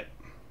fight it.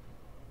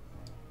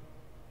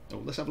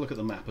 Oh, let's have a look at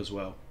the map as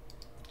well.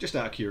 Just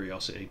out of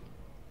curiosity.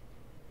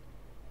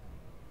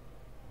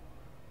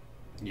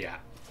 Yeah.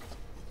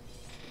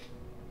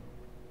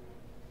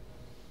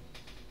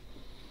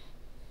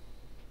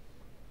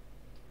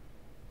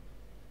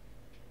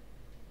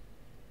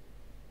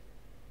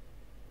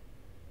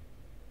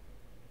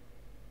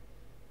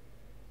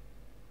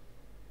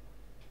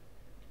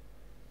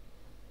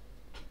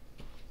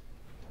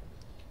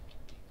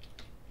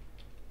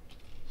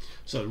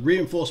 So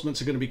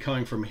reinforcements are going to be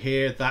coming from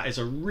here. That is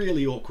a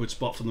really awkward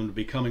spot for them to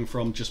be coming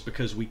from, just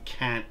because we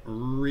can't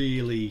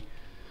really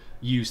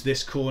use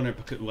this corner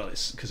because, well,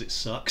 it's because it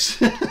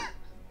sucks.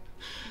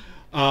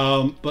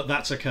 But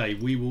that's okay.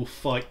 We will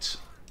fight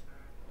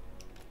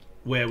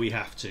where we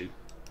have to.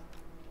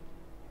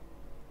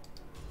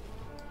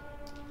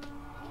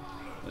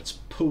 Let's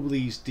pull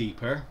these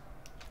deeper.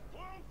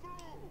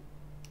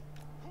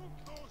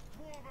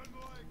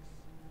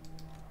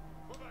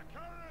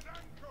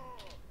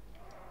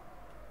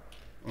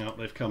 Oh,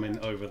 they've come in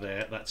over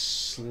there. That's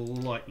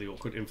slightly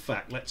awkward. In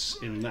fact, let's,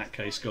 in that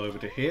case, go over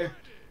to here.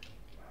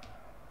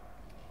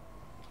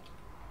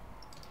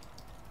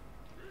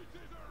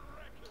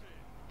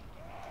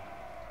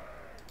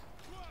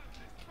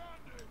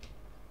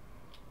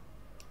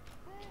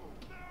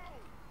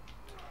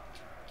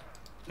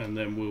 And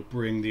then we'll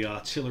bring the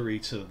artillery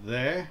to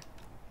there.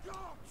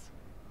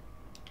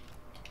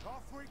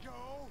 Off we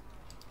go.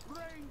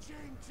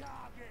 Ranging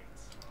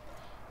targets.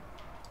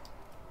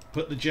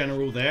 Put the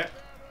general there.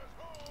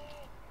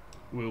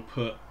 We'll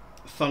put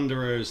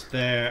thunderers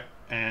there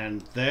and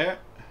there.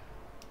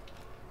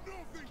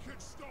 Nothing can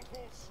stop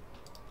us.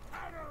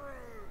 Hammerers.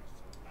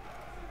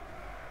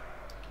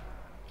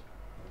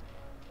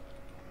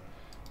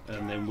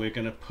 And then we're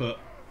going to put...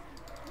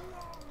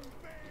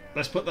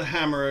 Let's put the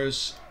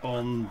hammerers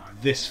on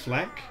this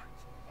flank.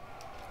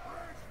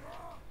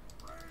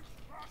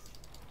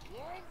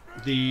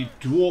 The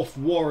dwarf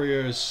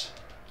warriors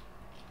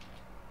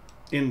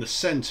in the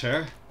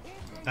center.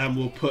 And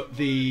we'll put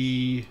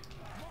the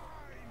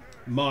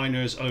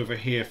miners over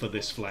here for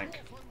this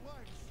flank.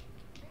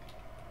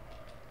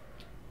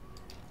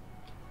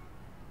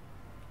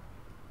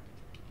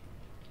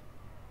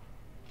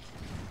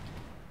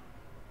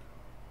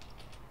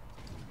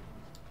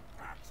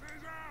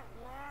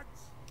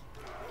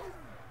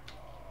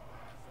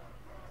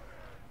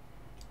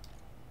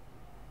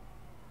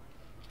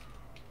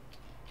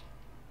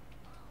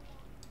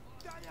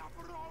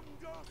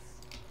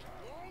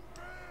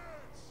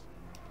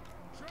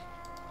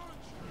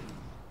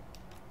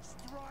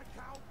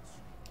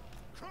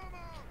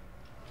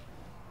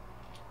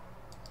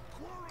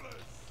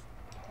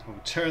 We'll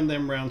turn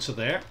them round to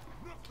there.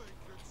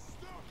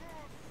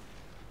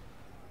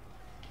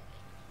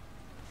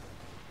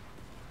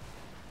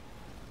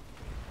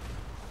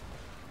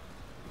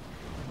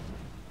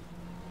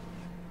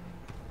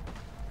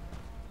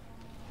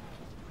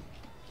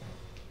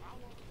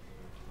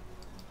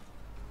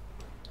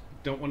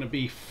 Don't want to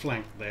be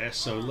flanked there,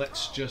 so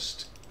let's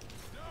just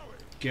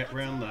get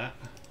round that.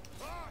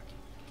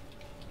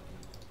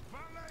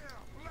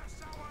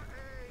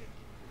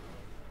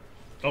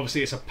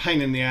 Obviously it's a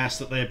pain in the ass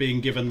that they're being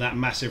given that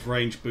massive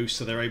range boost,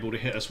 so they're able to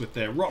hit us with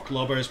their rock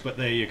lobbers, but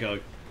there you go.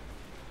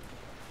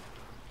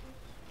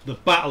 The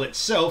battle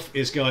itself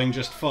is going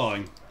just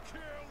fine.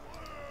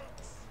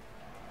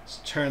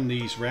 Let's turn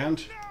these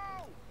round.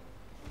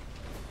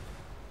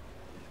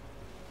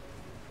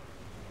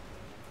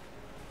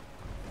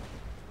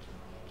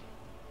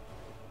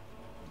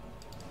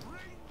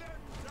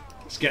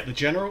 Let's get the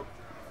general.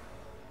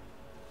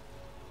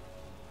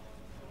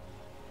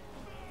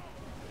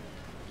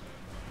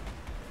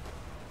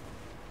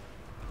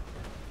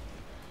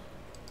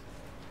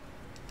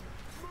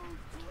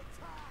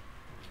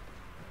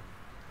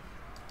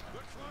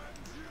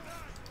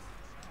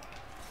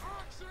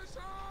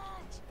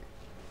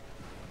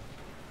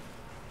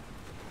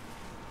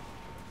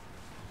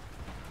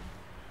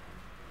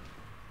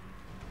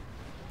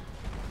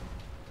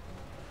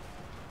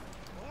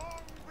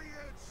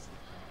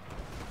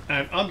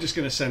 And I'm just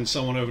going to send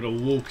someone over to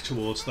walk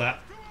towards that.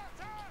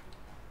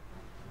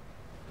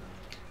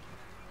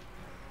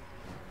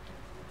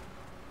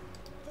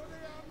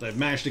 They've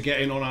managed to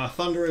get in on our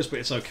thunderers, but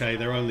it's okay.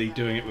 They're only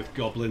doing it with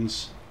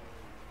goblins.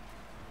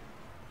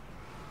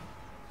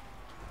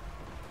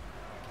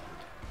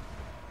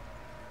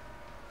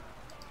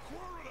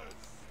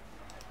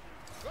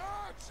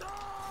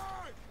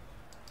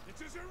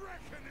 It is a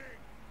reckoning.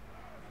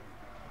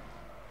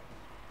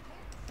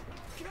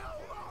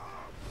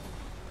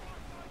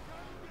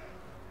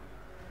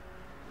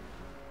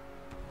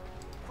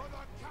 For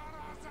the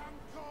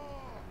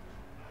Karaz-a-Karak.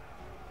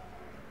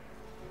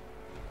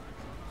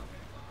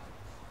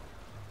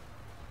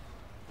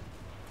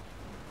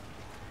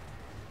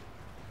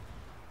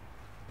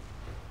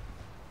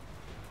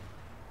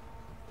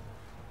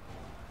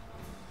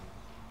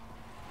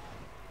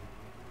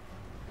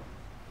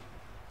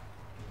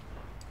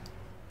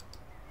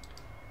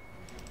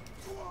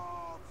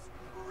 Dwarfs,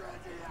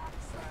 ready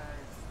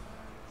access.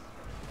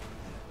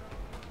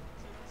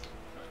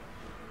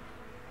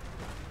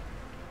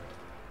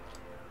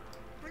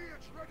 Be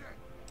it ready.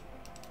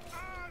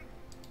 And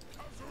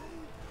kazoo.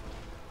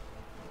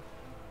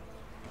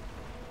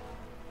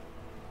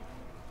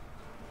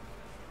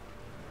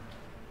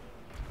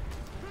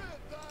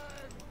 Hit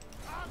them.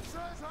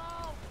 Access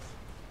out.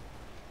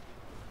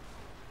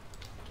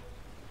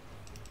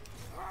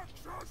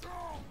 Access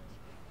out.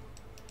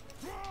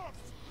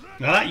 Dwarfs.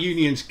 Now that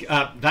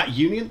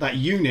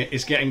unit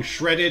is getting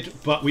shredded,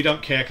 but we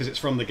don't care because it's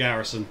from the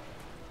garrison.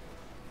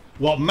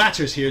 What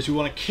matters here is we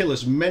want to kill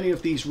as many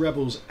of these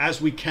rebels as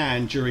we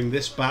can during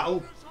this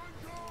battle.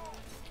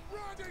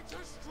 Ready to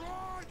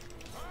strike!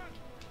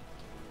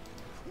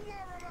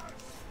 Warriors!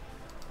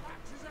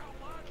 Axes out,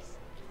 lads!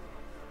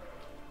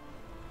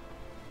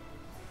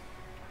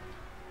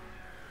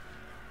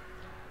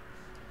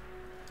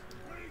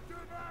 Ready to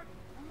man!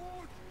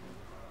 Blood!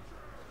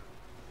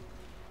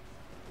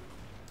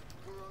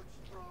 Grudge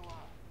thrower!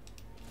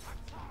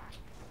 Attack!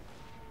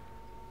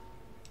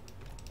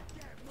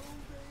 Get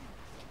moving!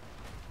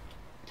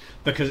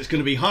 Because it's going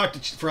to be hard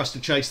for us to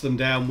chase them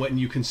down when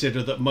you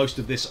consider that most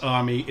of this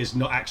army is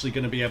not actually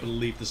going to be able to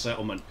leave the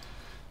settlement.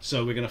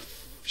 So we're going to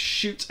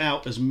shoot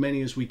out as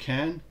many as we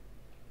can.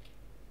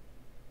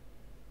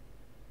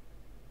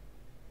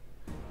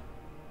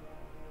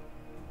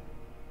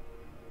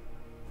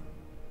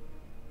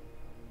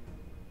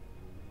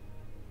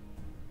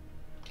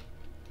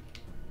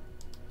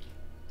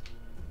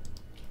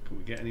 Can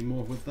we get any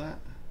more with that?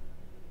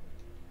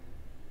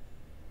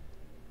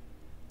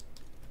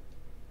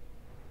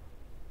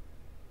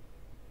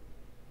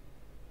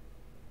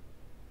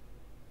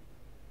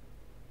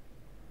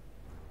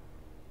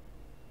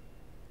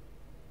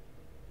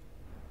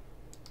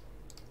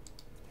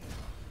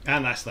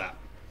 And that's that.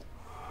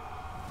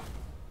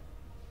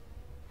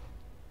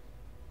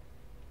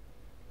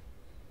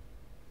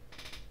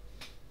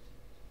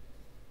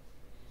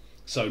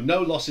 So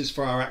no losses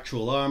for our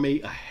actual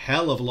army, a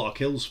hell of a lot of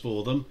kills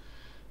for them,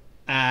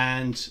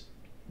 and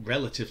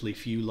relatively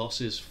few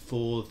losses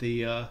for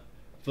the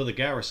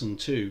garrison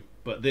too.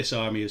 But this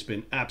army has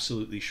been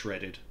absolutely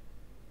shredded.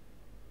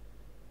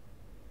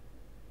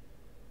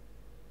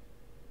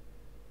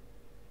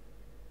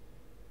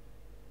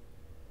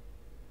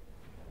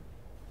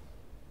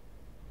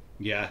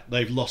 Yeah,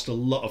 they've lost a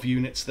lot of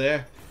units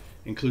there,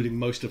 including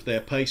most of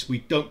their pace. We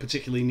don't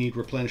particularly need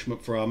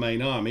replenishment for our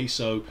main army,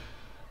 so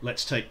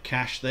let's take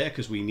cash there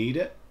because we need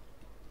it.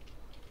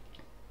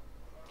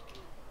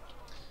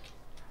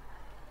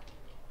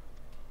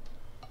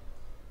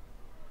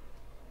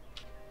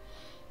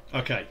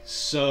 Okay,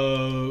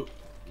 so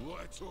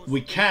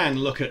we can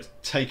look at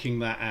taking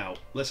that out.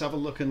 Let's have a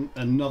look and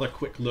another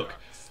quick look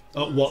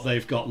at what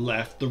they've got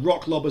left. The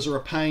rock lobbers are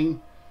a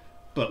pain,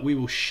 but we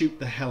will shoot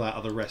the hell out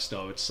of the rest,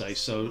 I would say.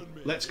 So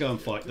let's go and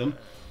fight them.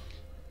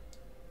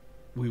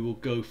 We will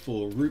go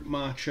for Route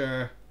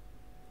Marcher.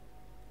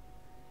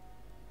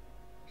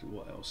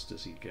 What else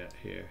does he get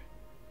here?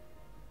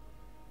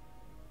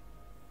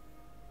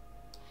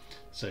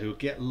 So he'll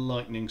get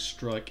Lightning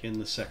Strike in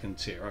the second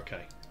tier.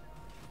 Okay.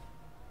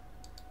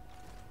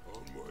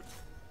 Onward.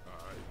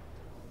 Aye.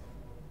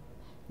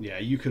 Yeah,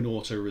 you can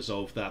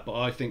auto-resolve that, but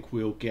I think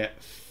we'll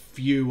get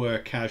fewer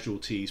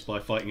casualties by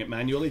fighting it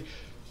manually.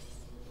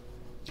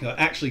 I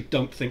actually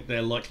don't think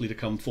they're likely to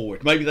come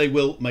forward. Maybe they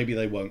will, maybe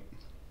they won't.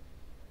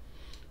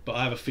 But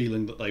I have a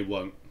feeling that they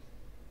won't.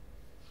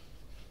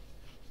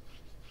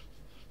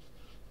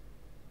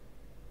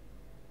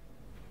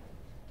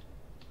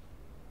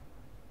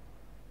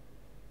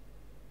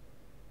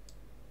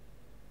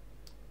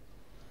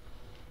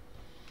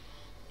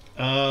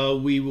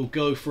 We will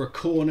go for a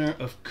corner,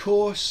 of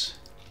course.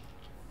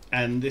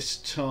 And this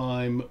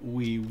time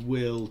we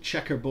will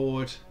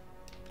checkerboard,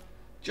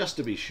 just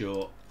to be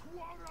sure.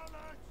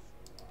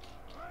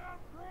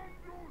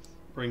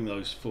 Bring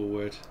those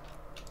forward.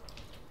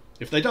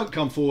 If they don't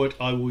come forward,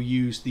 I will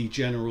use the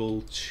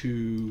general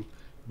to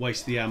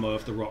waste the ammo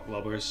of the rock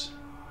lobbers.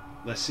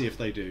 Let's see if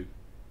they do.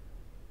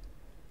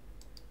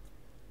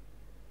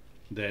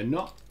 They're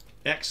not.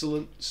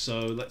 Excellent. So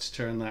let's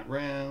turn that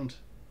round.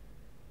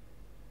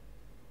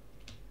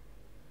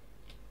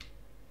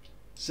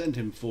 Send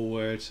him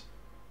forward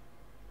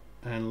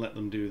and let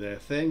them do their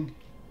thing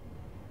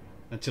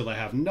until they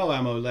have no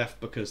ammo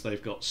left because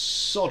they've got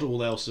sod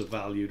all else of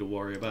value to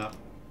worry about.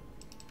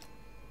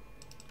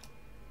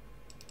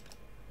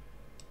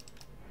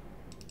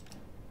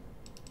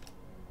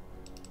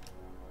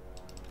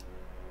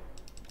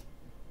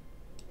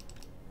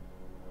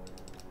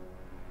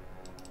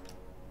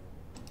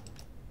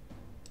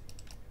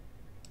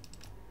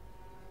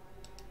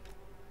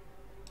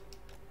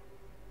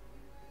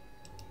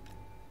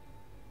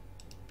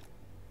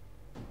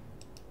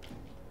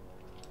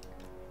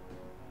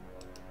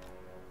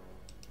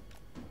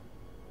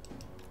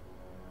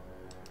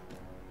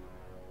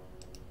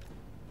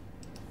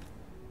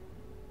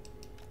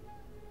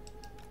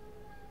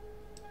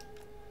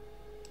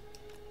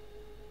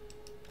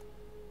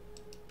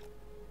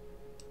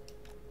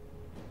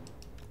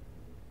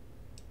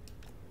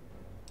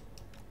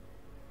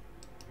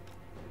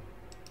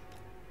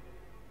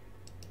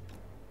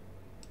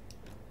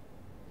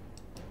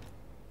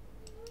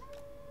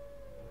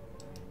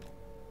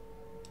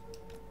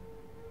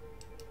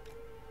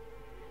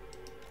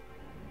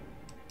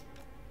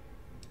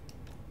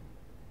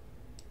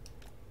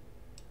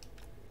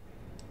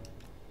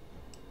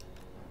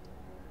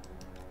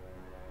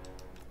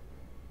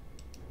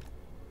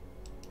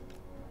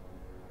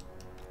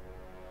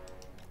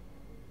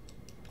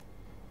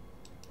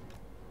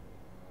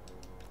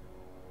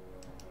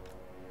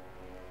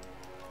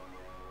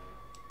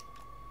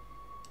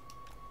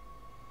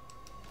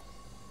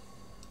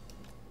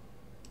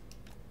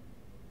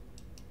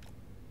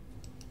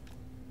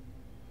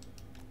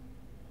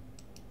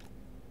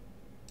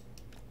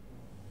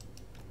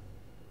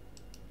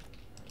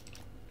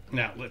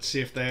 Now, let's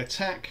see if they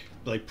attack.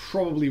 They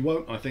probably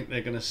won't. I think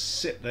they're going to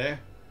sit there.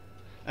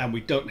 And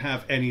we don't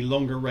have any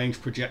longer range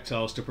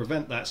projectiles to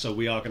prevent that, so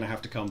we are going to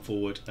have to come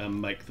forward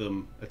and make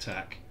them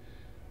attack.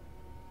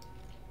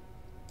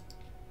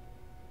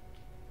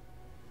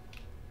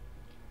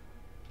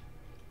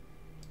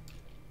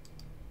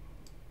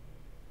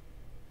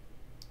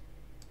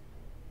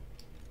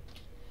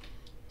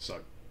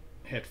 So,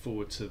 head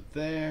forward to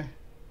there.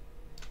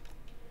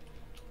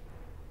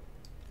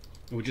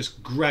 We'll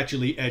just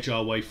gradually edge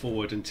our way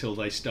forward until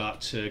they start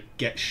to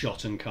get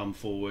shot and come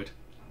forward.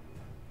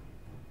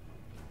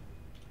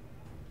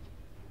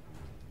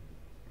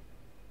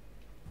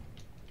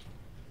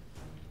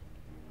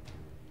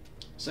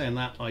 Saying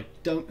that, I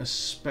don't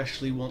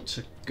especially want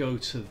to go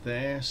to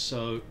there,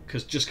 so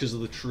just because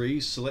of the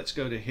trees. So let's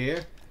go to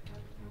here,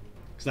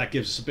 because that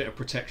gives us a bit of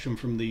protection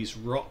from these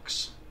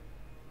rocks.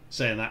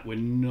 Saying that, we're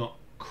not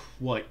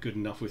quite good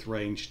enough with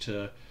range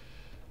to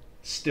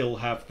still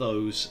have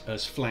those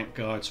as flank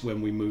guards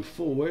when we move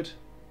forward.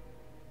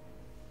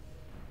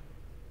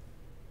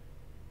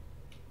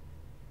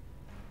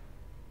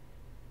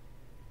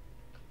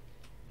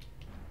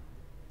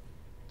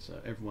 So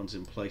everyone's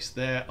in place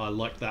there. I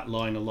like that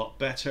line a lot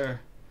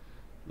better.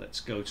 Let's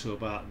go to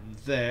about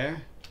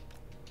there.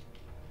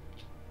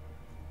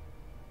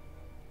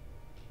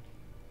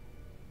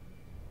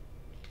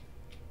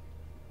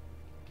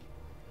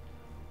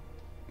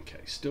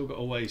 Okay, still got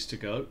a ways to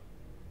go.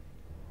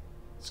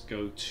 Let's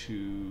go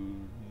to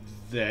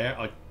there.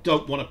 I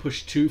don't want to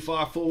push too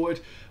far forward.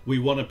 We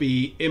want to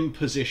be in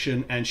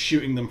position and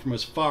shooting them from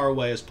as far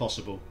away as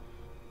possible.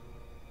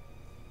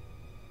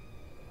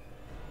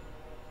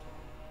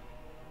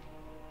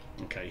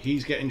 Okay,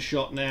 he's getting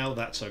shot now.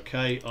 That's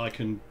okay. I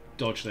can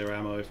dodge their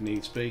ammo if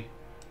needs be.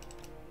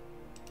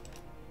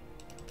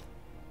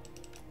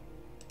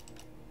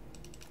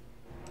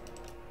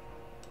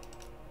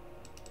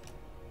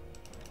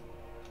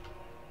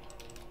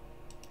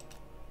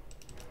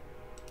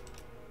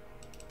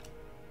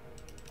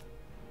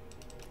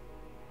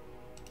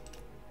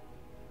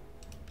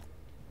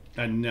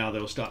 And now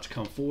they'll start to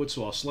come forward,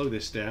 so I'll slow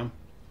this down.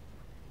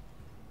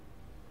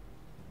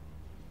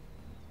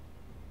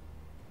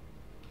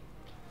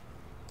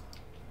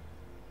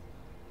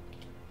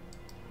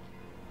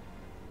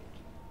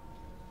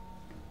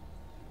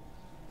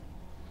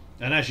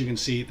 And as you can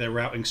see, they're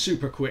routing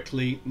super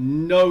quickly.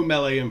 No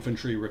melee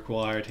infantry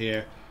required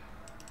here.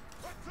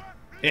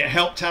 It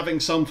helped having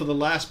some for the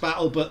last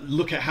battle, but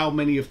look at how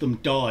many of them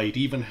died.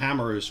 Even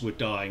hammerers were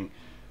dying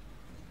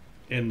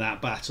in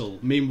that battle.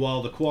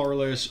 Meanwhile, the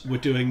quarrelers were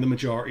doing the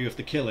majority of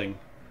the killing.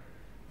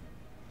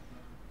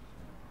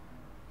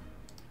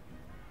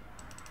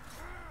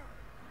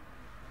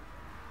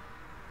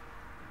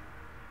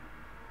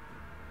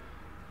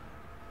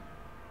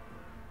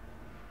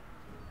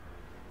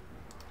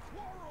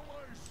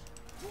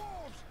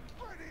 Dwarfs,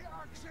 ready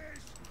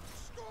axes!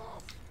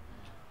 Scoff!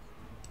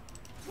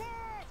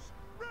 Dwarfs,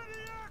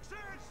 ready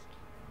axes!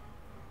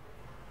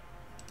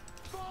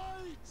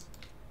 Fight!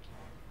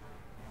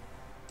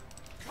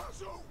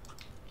 Kazook!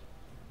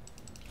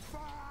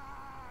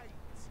 Fight!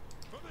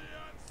 For the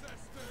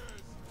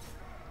ancestors!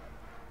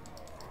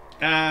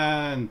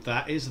 And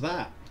that is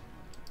that.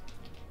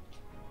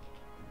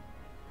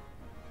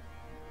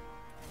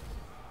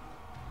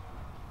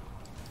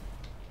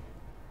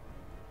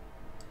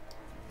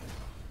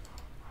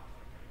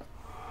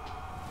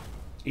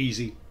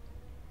 Easy.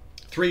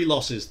 3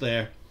 losses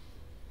there.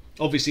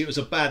 Obviously it was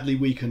a badly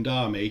weakened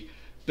army,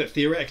 but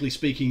theoretically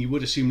speaking you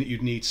would assume that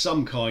you'd need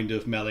some kind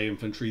of melee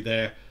infantry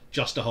there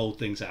just to hold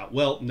things out.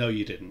 Well, no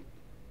you didn't.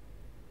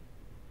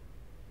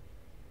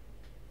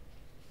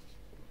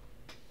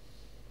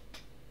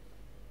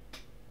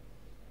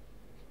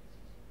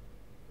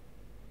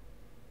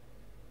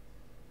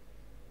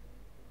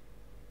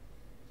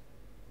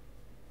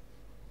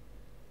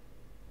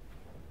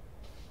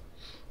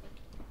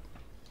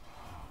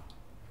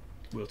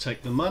 We'll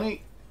take the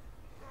money.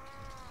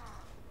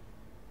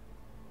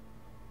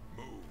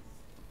 Move.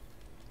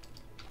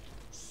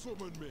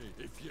 Summon me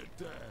if you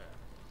dare.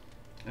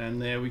 And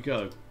there we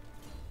go.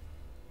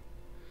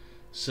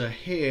 So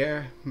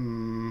here,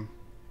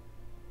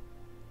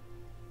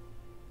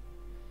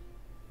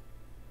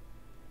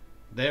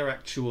 their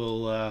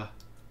actual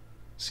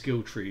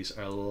skill trees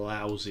are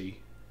lousy.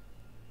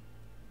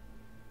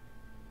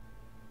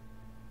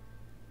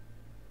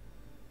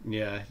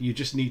 Yeah, you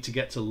just need to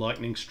get to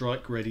Lightning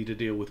Strike ready to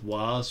deal with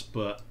Wars,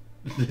 but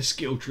the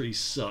skill trees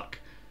suck.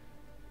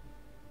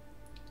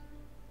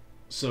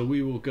 So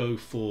we will go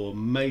for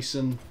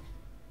Mason,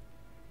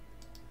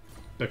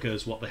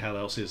 because what the hell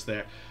else is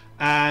there?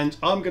 And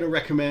I'm going to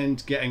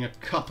recommend getting a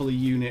couple of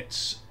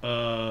units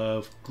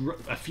of,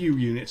 a few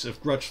units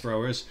of Grudge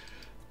Throwers,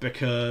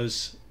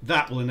 because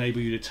that will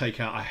enable you to take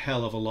out a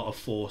hell of a lot of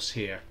force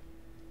here.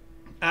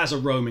 As a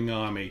roaming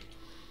army,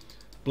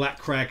 Black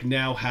Crag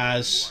now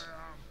has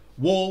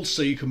walls,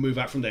 so you can move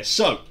out from there.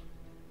 So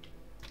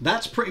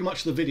that's pretty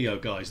much the video,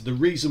 guys. The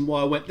reason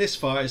why I went this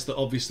far is that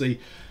obviously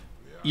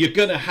you're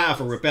going to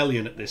have a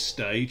rebellion at this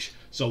stage,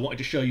 so I wanted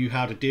to show you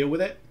how to deal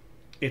with it.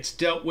 it's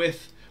dealt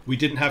with. We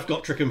didn't have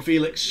Gotrek and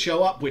Felix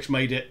show up, which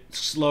made it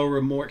slower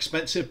and more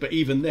expensive, but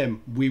even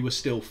then, we were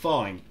still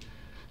fine.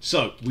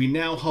 So, we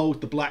now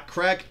hold the Black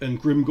Crag, and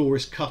Grimgor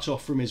is cut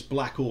off from his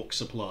Black Orc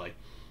supply.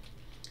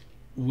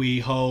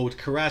 We hold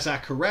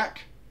Karaz-a-Karak,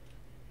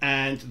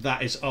 and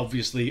that is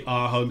obviously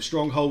our home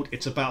stronghold.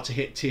 It's about to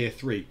hit tier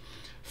 3.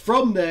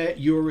 From there,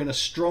 you're in a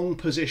strong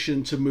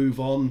position to move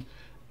on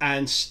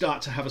and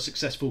start to have a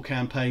successful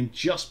campaign,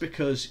 just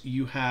because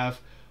you have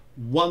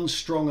one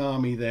strong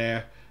army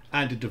there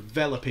and a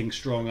developing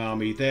strong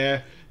army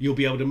there. You'll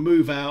be able to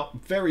move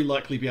out, very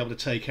likely be able to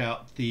take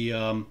out the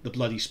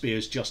Bloody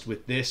Spears just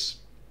with this.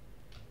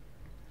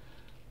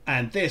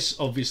 And this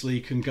obviously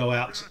can go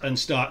out and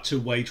start to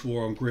wage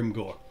war on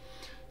Grimgor.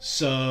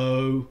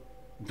 So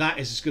that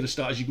is as good a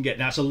start as you can get.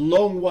 Now, it's a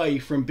long way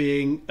from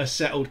being a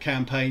settled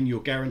campaign.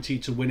 You're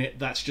guaranteed to win it.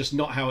 That's just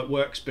not how it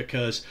works,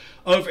 because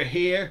over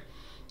here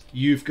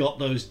you've got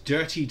those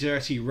dirty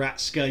rat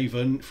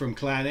Skaven from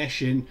Clan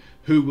Eshin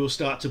who will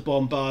start to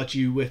bombard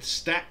you with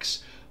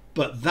stacks,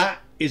 but that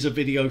is a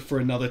video for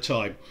another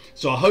time.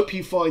 So I hope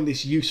you find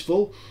this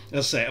useful.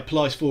 As I say, it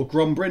applies for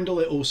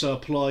Grombrindal. It also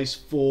applies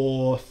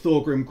for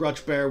Thorgrim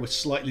Grudgebearer with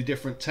slightly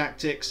different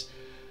tactics.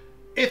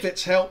 If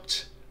it's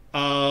helped,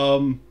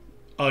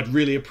 I'd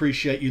really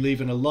appreciate you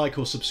leaving a like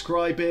or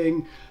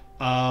subscribing.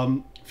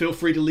 Feel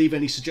free to leave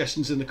any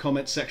suggestions in the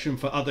comments section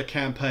for other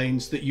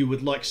campaigns that you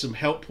would like some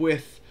help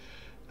with.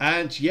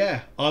 And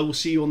yeah, I will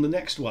see you on the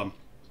next one.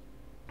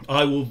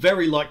 I will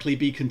very likely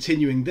be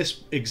continuing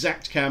this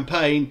exact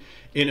campaign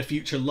in a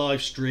future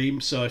live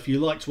stream, so if you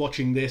liked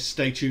watching this,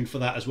 stay tuned for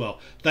that as well.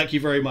 Thank you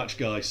very much,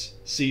 guys.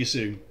 See you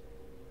soon.